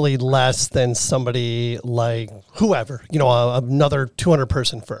substantially less than somebody like whoever, another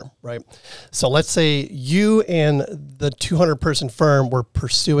 200-person firm, right? So let's say you and the 200-person firm were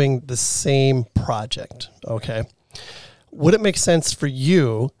pursuing the same project, okay? Would it make sense for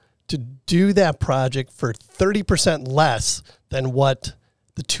you to do that project for 30% less than what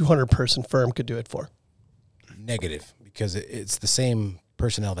the 200-person firm could do it for? Negative, because it's the same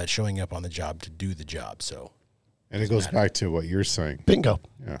personnel that's showing up on the job to do the job, so... And it goes back to what you're saying. Bingo.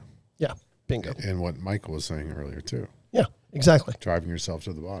 Yeah. Yeah, bingo. And what Michael was saying earlier, too. Yeah, exactly. Driving yourself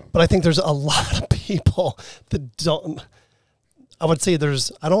to the bottom. But I think there's a lot of people that don't... I would say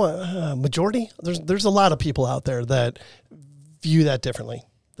there's majority. There's a lot of people out there that view that differently.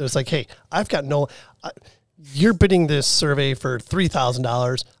 There's like, hey, I've got you're bidding this survey for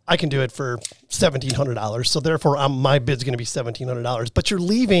 $3,000. I can do it for $1,700. So therefore, my bid's going to be $1,700. But you're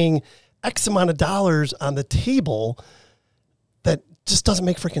leaving X amount of dollars on the table that just doesn't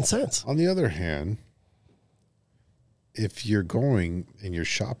make freaking sense. On the other hand, if you're going and you're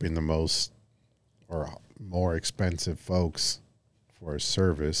shopping the most or more expensive folks for a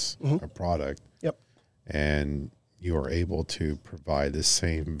service, a product, yep, and you are able to provide the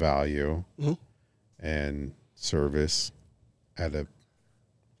same value and service at a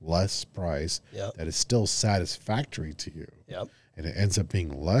less price that is still satisfactory to you, and it ends up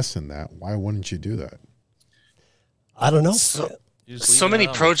being less than that, why wouldn't you do that? I don't know. So many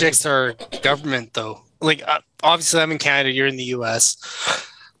projects are government, though. Like, obviously, I'm in Canada, you're in the US.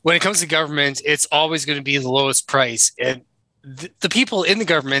 When it comes to government, it's always going to be the lowest price. And the people in the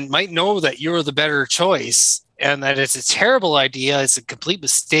government might know that you're the better choice and that it's a terrible idea. It's a complete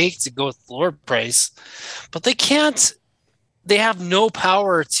mistake to go with the lower price. But they have no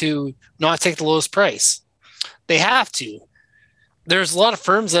power to not take the lowest price. They have to. There's a lot of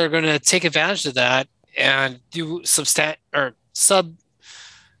firms that are going to take advantage of that and do They're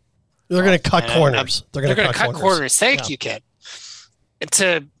going to cut corners. They're going to cut corners. Thank you, Ken.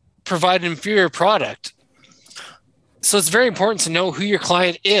 To provide an inferior product. So it's very important to know who your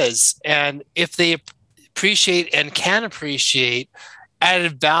client is and if they appreciate and can appreciate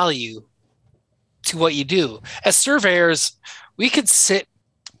added value to what you do. As surveyors, we could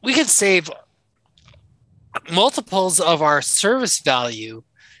save multiples of our service value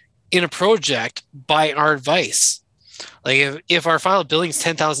in a project by our advice. Like if our final billing is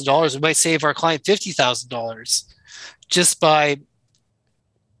 $10,000, we might save our client $50,000 just by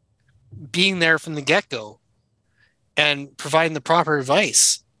being there from the get-go and providing the proper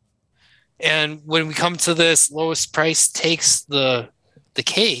advice. And when we come to this lowest price takes the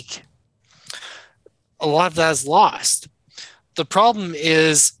cake, a lot of that is lost. The problem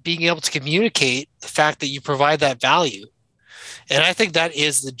is being able to communicate the fact that you provide that value. And I think that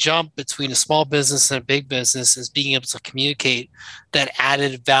is the jump between a small business and a big business, is being able to communicate that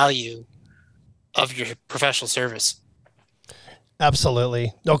added value of your professional service.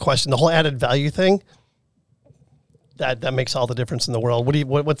 Absolutely. No question. The whole added value thing, that makes all the difference in the world.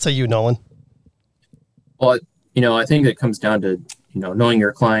 What say you, Nolan? Well, I think it comes down to, knowing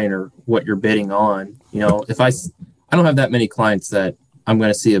your client or what you're bidding on. If I don't have that many clients that I'm going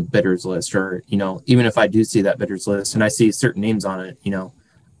to see a bidders list, or, even if I do see that bidders list and I see certain names on it,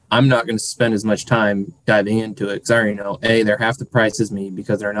 I'm not going to spend as much time diving into it because I already know, they're half the price as me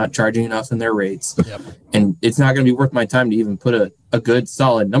because they're not charging enough in their rates. Yep. And it's not going to be worth my time to even put a good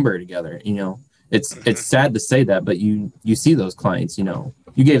solid number together. It's sad to say that, but you see those clients. You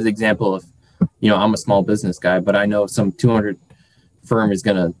gave the example of, I'm a small business guy, but I know some 200 firm is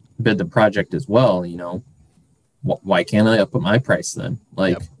going to bid the project as well. Why can't I up my price then?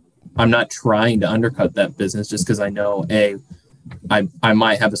 I'm not trying to undercut that business just because I know I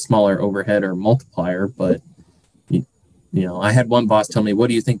might have a smaller overhead or multiplier, but I had one boss tell me, what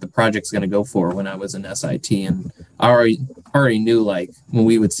do you think the project's going to go for, when I was in SIT? And I already knew, when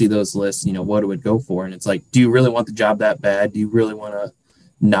we would see those lists, what it would go for. And it's like, do you really want the job that bad? Do you really want to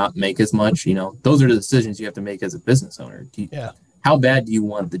not make as much? Those are the decisions you have to make as a business owner. How bad do you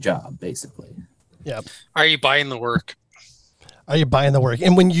want the job, basically? Yeah. Are you buying the work?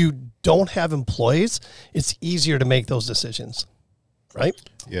 And when you don't have employees, it's easier to make those decisions, right?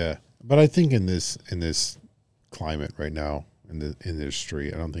 Yeah. But I think in this climate right now in the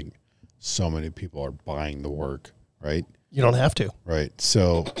industry, I don't think so many people are buying the work, right? You don't have to. Right.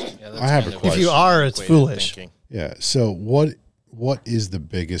 So I have a question. If you are, it's foolish. Yeah. So what is the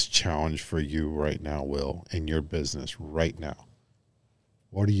biggest challenge for you right now, Will, in your business right now?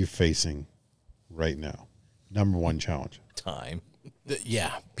 What are you facing right now? Number one challenge. Time.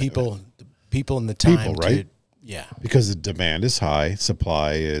 People and the time. People, right? Yeah. Because the demand is high,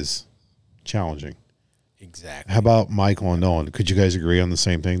 supply is challenging. Exactly. How about Michael and Nolan? Could you guys agree on the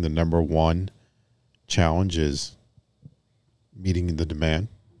same thing? The number one challenge is meeting the demand?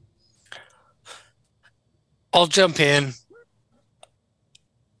 I'll jump in.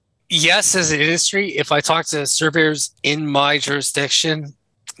 Yes, as an industry, if I talk to surveyors in my jurisdiction,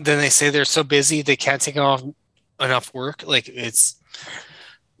 then they say they're so busy they can't take off enough work.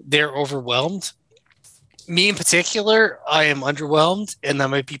 They're overwhelmed. Me in particular, I am underwhelmed, and that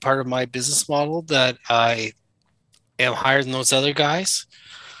might be part of my business model, that I am higher than those other guys.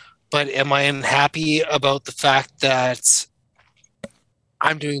 But am I unhappy about the fact that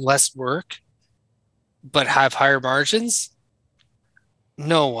I'm doing less work but have higher margins?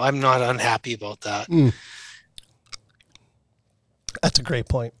 No, I'm not unhappy about that. That's a great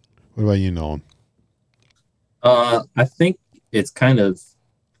point. What about you, Nolan? I think it's kind of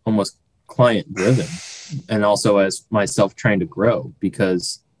almost client driven, and also as myself trying to grow,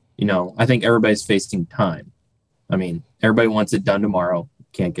 because I think everybody's facing time. I mean, everybody wants it done tomorrow,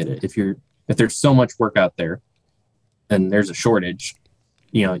 can't get it. If there's so much work out there and there's a shortage,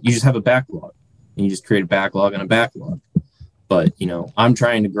 you just have a backlog, and you just create a backlog and a backlog. But I'm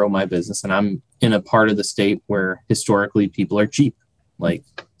trying to grow my business, and I'm in a part of the state where historically people are cheap.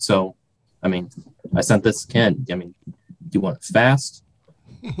 So I mean, I sent this to Ken. I mean, do you want it fast?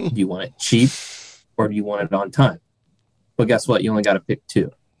 Do you want it cheap? Or do you want it on time? But guess what? You only got to pick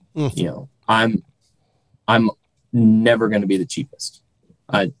two. I'm never going to be the cheapest.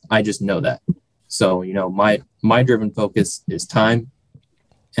 I just know that. So, my driven focus is time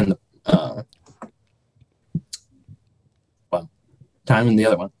and time and the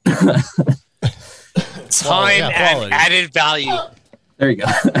other one. Time and added value. There you go.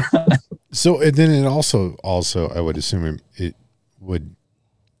 So, and then it also, I would assume it would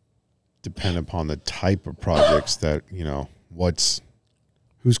depend upon the type of projects that,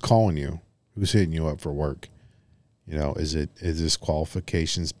 who's calling you, who's hitting you up for work. Is this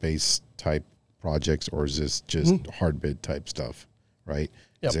qualifications based type projects, or is this just hard bid type stuff? Right.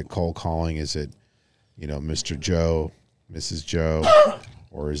 Yep. Is it cold calling? Is it, Mr. Joe, Mrs. Joe,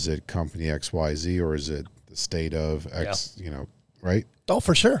 or is it company XYZ, or is it the state of X, right? Oh,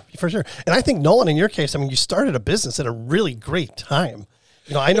 for sure. For sure. And I think, Nolan, in your case, I mean, you started a business at a really great time.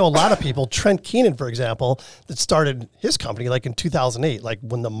 I know a lot of people, Trent Keenan, for example, that started his company like in 2008, like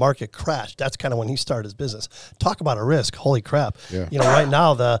when the market crashed. That's kind of when he started his business. Talk about a risk. Holy crap. Yeah. Right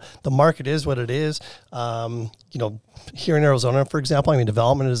now the market is what it is. Here in Arizona, for example, I mean,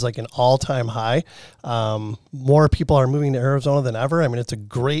 development is like an all-time high. More people are moving to Arizona than ever. I mean, it's a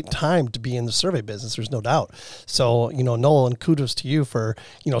great time to be in the survey business. There's no doubt. So, Nolan, kudos to you for,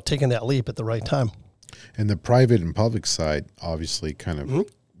 taking that leap at the right time. And the private and public side obviously kind of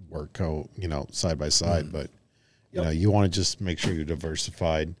work side by side, but you want to just make sure you're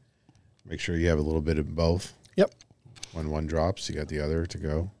diversified, make sure you have a little bit of both. Yep. When one drops, you got the other to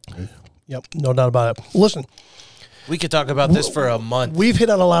go. Yep. No doubt about it. Listen, we could talk about this for a month. We've hit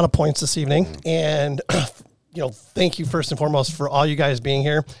on a lot of points this evening, and thank you first and foremost for all you guys being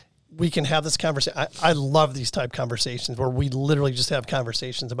here. We can have this conversation. I love these type conversations where we literally just have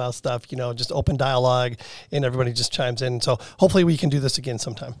conversations about stuff, just open dialogue, and everybody just chimes in. So hopefully we can do this again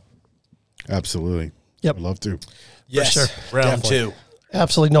sometime. Absolutely. Yep. I'd love to. Yes. For sure. Round two.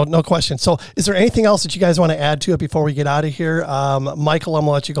 Absolutely. No question. So is there anything else that you guys want to add to it before we get out of here? Michael, I'm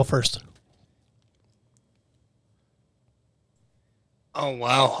going to let you go first. Oh,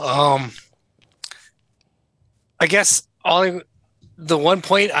 wow. I guess the one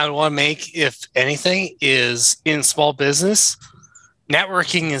point I want to make, if anything, is in small business,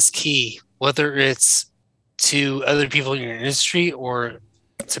 networking is key, whether it's to other people in your industry or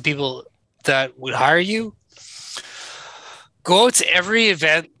to people that would hire you. Go out to every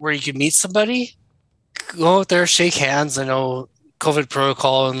event where you can meet somebody. Go out there, shake hands. I know COVID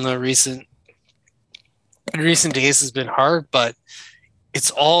protocol in recent days has been hard, but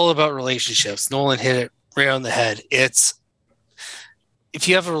it's all about relationships. Nolan hit it right on the head. If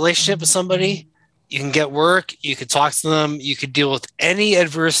you have a relationship with somebody, you can get work, you can talk to them, you can deal with any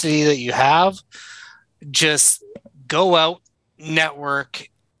adversity that you have. Just go out, network,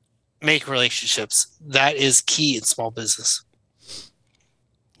 make relationships. That is key in small business.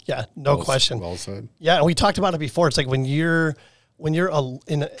 Yeah, no question. Well said. Yeah, and we talked about it before. It's like when you're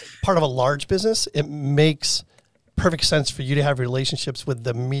in part of a large business, it makes perfect sense for you to have relationships with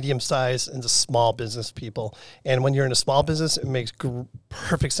the medium size and the small business people. And when you're in a small business, it makes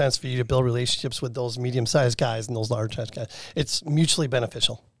perfect sense for you to build relationships with those medium sized guys and those large sized guys. It's mutually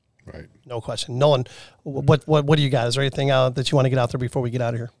beneficial. Right. No question. Nolan, what do you guys? Is there anything that you want to get out there before we get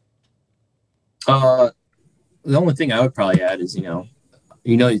out of here? The only thing I would probably add is,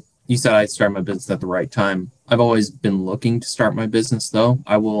 you said I started my business at the right time. I've always been looking to start my business, though.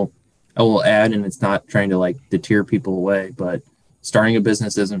 I will add, and it's not trying to deter people away, but starting a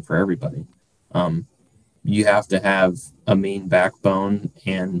business isn't for everybody. You have to have a mean backbone,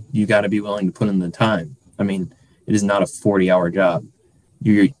 and you got to be willing to put in the time. I mean, it is not a 40-hour job.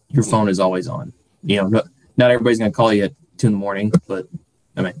 Your phone is always on. Not everybody's going to call you at 2 a.m, but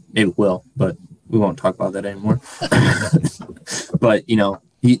I mean, maybe it will, but we won't talk about that anymore. But you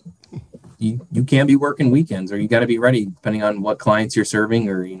can't be working weekends, or you got to be ready depending on what clients you're serving,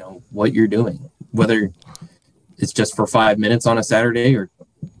 or what you're doing, whether it's just for 5 minutes on a Saturday or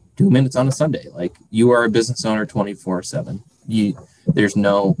 2 minutes on a Sunday. You are a business owner 24/7. There's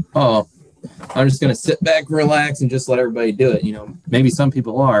no, oh, I'm just going to sit back, relax, and just let everybody do it. You know, maybe some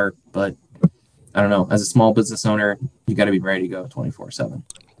people are, but I don't know. As a small business owner, you got to be ready to go 24/7.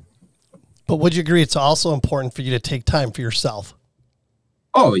 But would you agree it's also important for you to take time for yourself?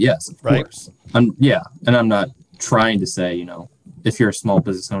 Oh, yes, of Right. course. And I'm not trying to say, you know, if you're a small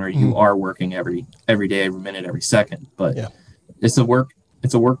business owner, you are working every day, every minute, every second. But it's a work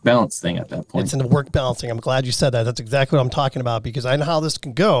balance thing at that point. It's in the work balancing. I'm glad you said that. That's exactly what I'm talking about, because I know how this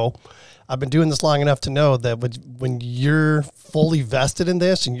can go. I've been doing this long enough to know that when you're fully vested in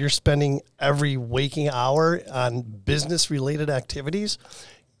this and you're spending every waking hour on business-related activities,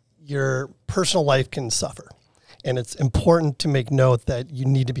 your personal life can suffer. And it's important to make note that you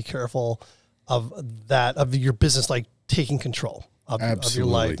need to be careful of that, of your business, like taking control of your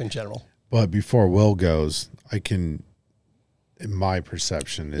life in general. But before Will goes, in my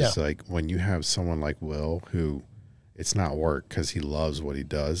perception is like when you have someone like Will, who it's not work because he loves what he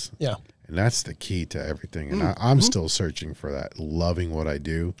does. Yeah. And that's the key to everything. And I'm still searching for that, loving what I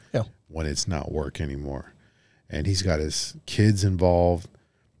do when it's not work anymore. And he's got his kids involved.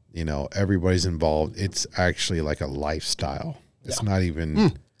 You know, everybody's involved. It's actually like a lifestyle. It's not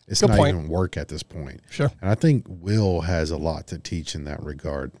even even work at this point. Sure. And I think Will has a lot to teach in that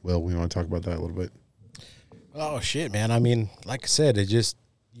regard. Will, we want to talk about that a little bit? Oh, shit, man. I mean, like I said, it just,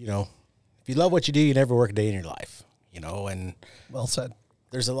 you know, if you love what you do, you never work a day in your life, you know, and well said.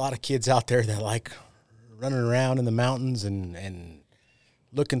 There's a lot of kids out there that like running around in the mountains and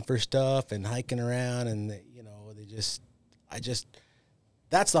looking for stuff and hiking around, and you know,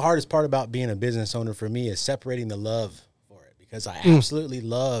 that's the hardest part about being a business owner for me, is separating the love for it, because I absolutely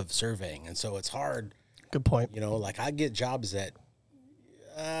love surveying. And so it's hard. Good point. You know, like I get jobs that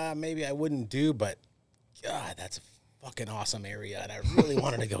maybe I wouldn't do, but God, that's a fucking awesome area. And I really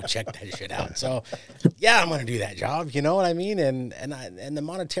wanted to go check that shit out. So yeah, I'm going to do that job. You know what I mean? And the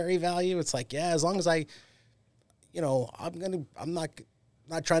monetary value, it's like, yeah, as long as I, you know, I'm not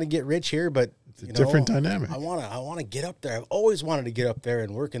trying to get rich here, but it's a different dynamic. I want to get up there. I've always wanted to get up there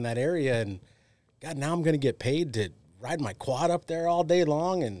and work in that area. And God, now I'm going to get paid to ride my quad up there all day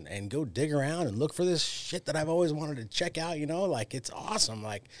long and go dig around and look for this shit that I've always wanted to check out, you know, like it's awesome.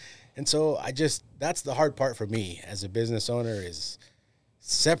 Like, and so that's the hard part for me as a business owner, is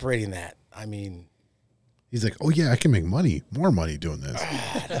separating that. I mean, he's like, oh yeah, I can make more money doing this.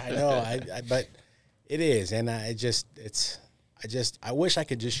 I know, but it is. And I wish I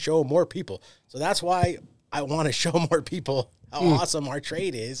could just show more people. So that's why I want to show more people how awesome our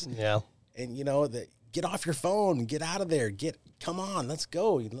trade is. Yeah. And you know, get off your phone, get out of there, come on, let's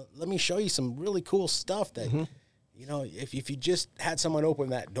go. Let me show you some really cool stuff that, you know, if you just had someone open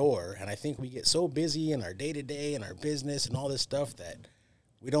that door. And I think we get so busy in our day-to-day and our business and all this stuff that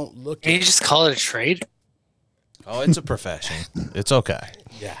we don't look Can you just call it a trade? Oh, it's a profession. It's okay.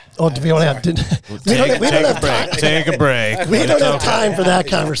 Yeah. Oh, do we don't have to? Take a break. We don't have time for that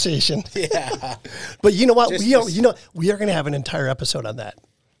conversation. Yeah. But you know what? We are going to have an entire episode on that,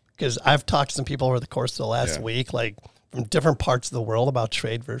 because I've talked to some people over the course of the last week, like from different parts of the world, about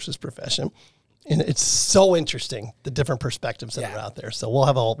trade versus profession. And it's so interesting, the different perspectives that are out there. So we'll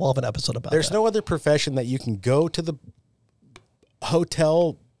have an episode about There's that. no other profession that you can go to the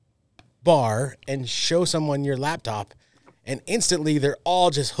hotel bar and show someone your laptop and instantly they're all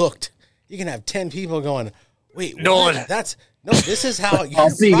just hooked. You can have 10 people going, wait, Nolan. what? This is how I'll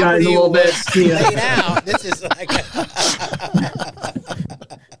see you guys in a little bit. See ya. laid out. This is like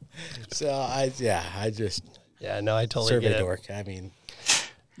so I totally survey get it. dork. I mean,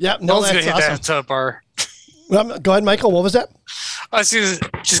 yeah, no, Nolan's gonna that's hit awesome. that hotel bar. Go ahead, Michael. What was that? I was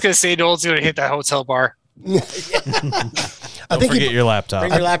just gonna say Nolan's gonna hit that hotel bar. Don't forget your laptop.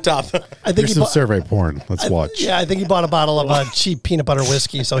 bring your laptop. I think There's he some bought, survey porn. Let's watch. yeah, I think he bought a bottle of cheap peanut butter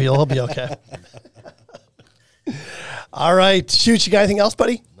whiskey, so he'll be okay. All right, shoot, you got anything else,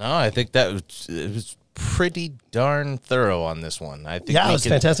 buddy? No, I think it was pretty darn thorough on this one. I think Yeah, it was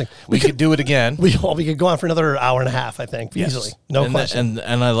fantastic. We could do it again. We could go on for another hour and a half, I think, easily. No question.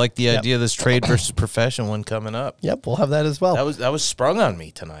 And I like the idea of this trade versus profession one coming up. Yep, we'll have that as well. That was sprung on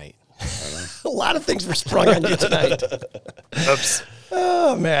me tonight. A lot of things were sprung on you tonight. Oops.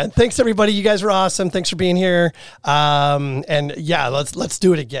 Oh man, thanks everybody. You guys were awesome. Thanks for being here. And yeah, let's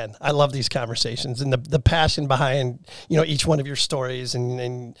do it again. I love these conversations and the passion behind, you know, each one of your stories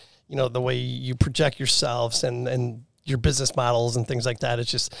and you know, the way you project yourselves and your business models and things like that.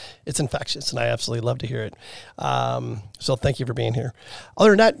 It's infectious, and I absolutely love to hear it. So thank you for being here.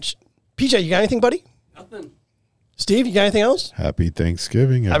 Other than that, PJ, you got anything, buddy? Nothing. Steve, you got anything else? Happy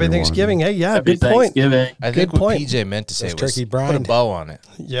Thanksgiving, Happy everyone. Thanksgiving. Hey, yeah, Happy good point. Thanksgiving. I think Good what point. PJ meant to say Those was turkey put a brined. bow on it.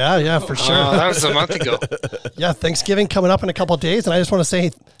 Yeah, for sure. That was a month ago. Yeah, Thanksgiving coming up in a couple of days, and I just want to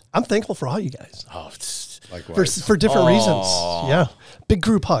say I'm thankful for all you guys Oh, Likewise. for different reasons. Aw. Yeah, big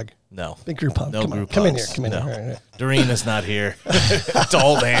group hug. no. Big group hug. No Come on, group come in here. hugs. Come in No. here. All right. Doreen's not here to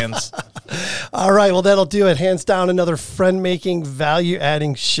hold hands. All right, well, that'll do it. Hands down, another friend-making,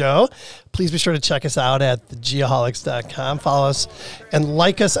 value-adding show. Please be sure to check us out at thegeoholics.com. Follow us and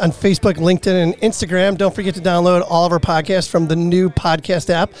like us on Facebook, LinkedIn, and Instagram. Don't forget to download all of our podcasts from the new podcast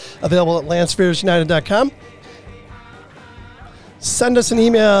app available at landspearsunited.com. Send us an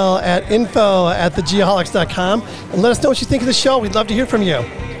email at info@thegeoholics.com and let us know what you think of the show. We'd love to hear from you.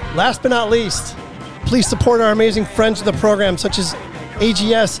 Last but not least, please support our amazing friends of the program, such as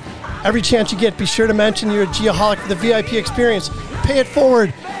AGS. Every chance you get, be sure to mention you're a Geoholic for the VIP experience. Pay it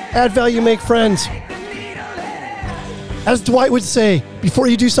forward. Add value, make friends. As Dwight would say, before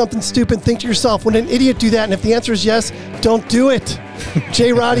you do something stupid, think to yourself, would an idiot do that? And if the answer is yes, don't do it.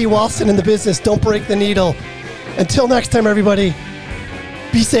 J. Roddy Walston in the business. Don't break the needle. Until next time, everybody,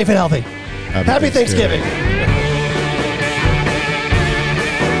 be safe and healthy. Happy Thanksgiving.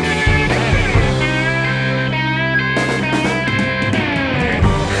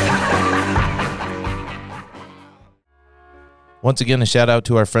 Once again, a shout out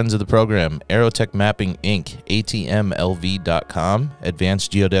to our friends of the program, Aerotech Mapping Inc., ATMLV.com,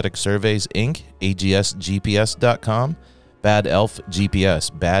 Advanced Geodetic Surveys Inc., AGSGPS.com, Bad Elf GPS,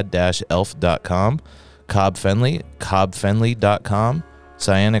 bad-elf.com, Cobb Fenley, CobbFenley.com,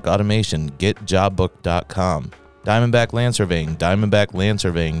 Cyanic Automation, GetJobBook.com, Diamondback Land Surveying,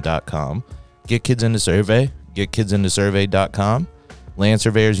 DiamondbackLandSurveying.com, Get Kids Into Survey, GetKidsIntoSurvey.com, Land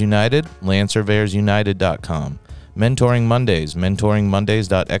Surveyors United, LandSurveyorsUnited.com, Mentoring Mondays,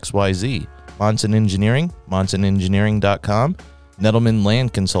 mentoringmondays.xyz, Monson Engineering, monsonengineering.com, Nettleman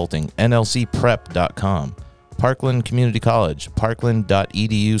Land Consulting, nlcprep.com, Parkland Community College,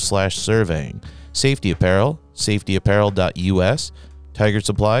 parkland.edu/surveying, Safety Apparel, safetyapparel.us, Tiger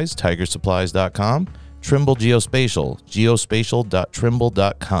Supplies, tigersupplies.com, Trimble Geospatial,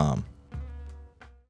 geospatial.trimble.com.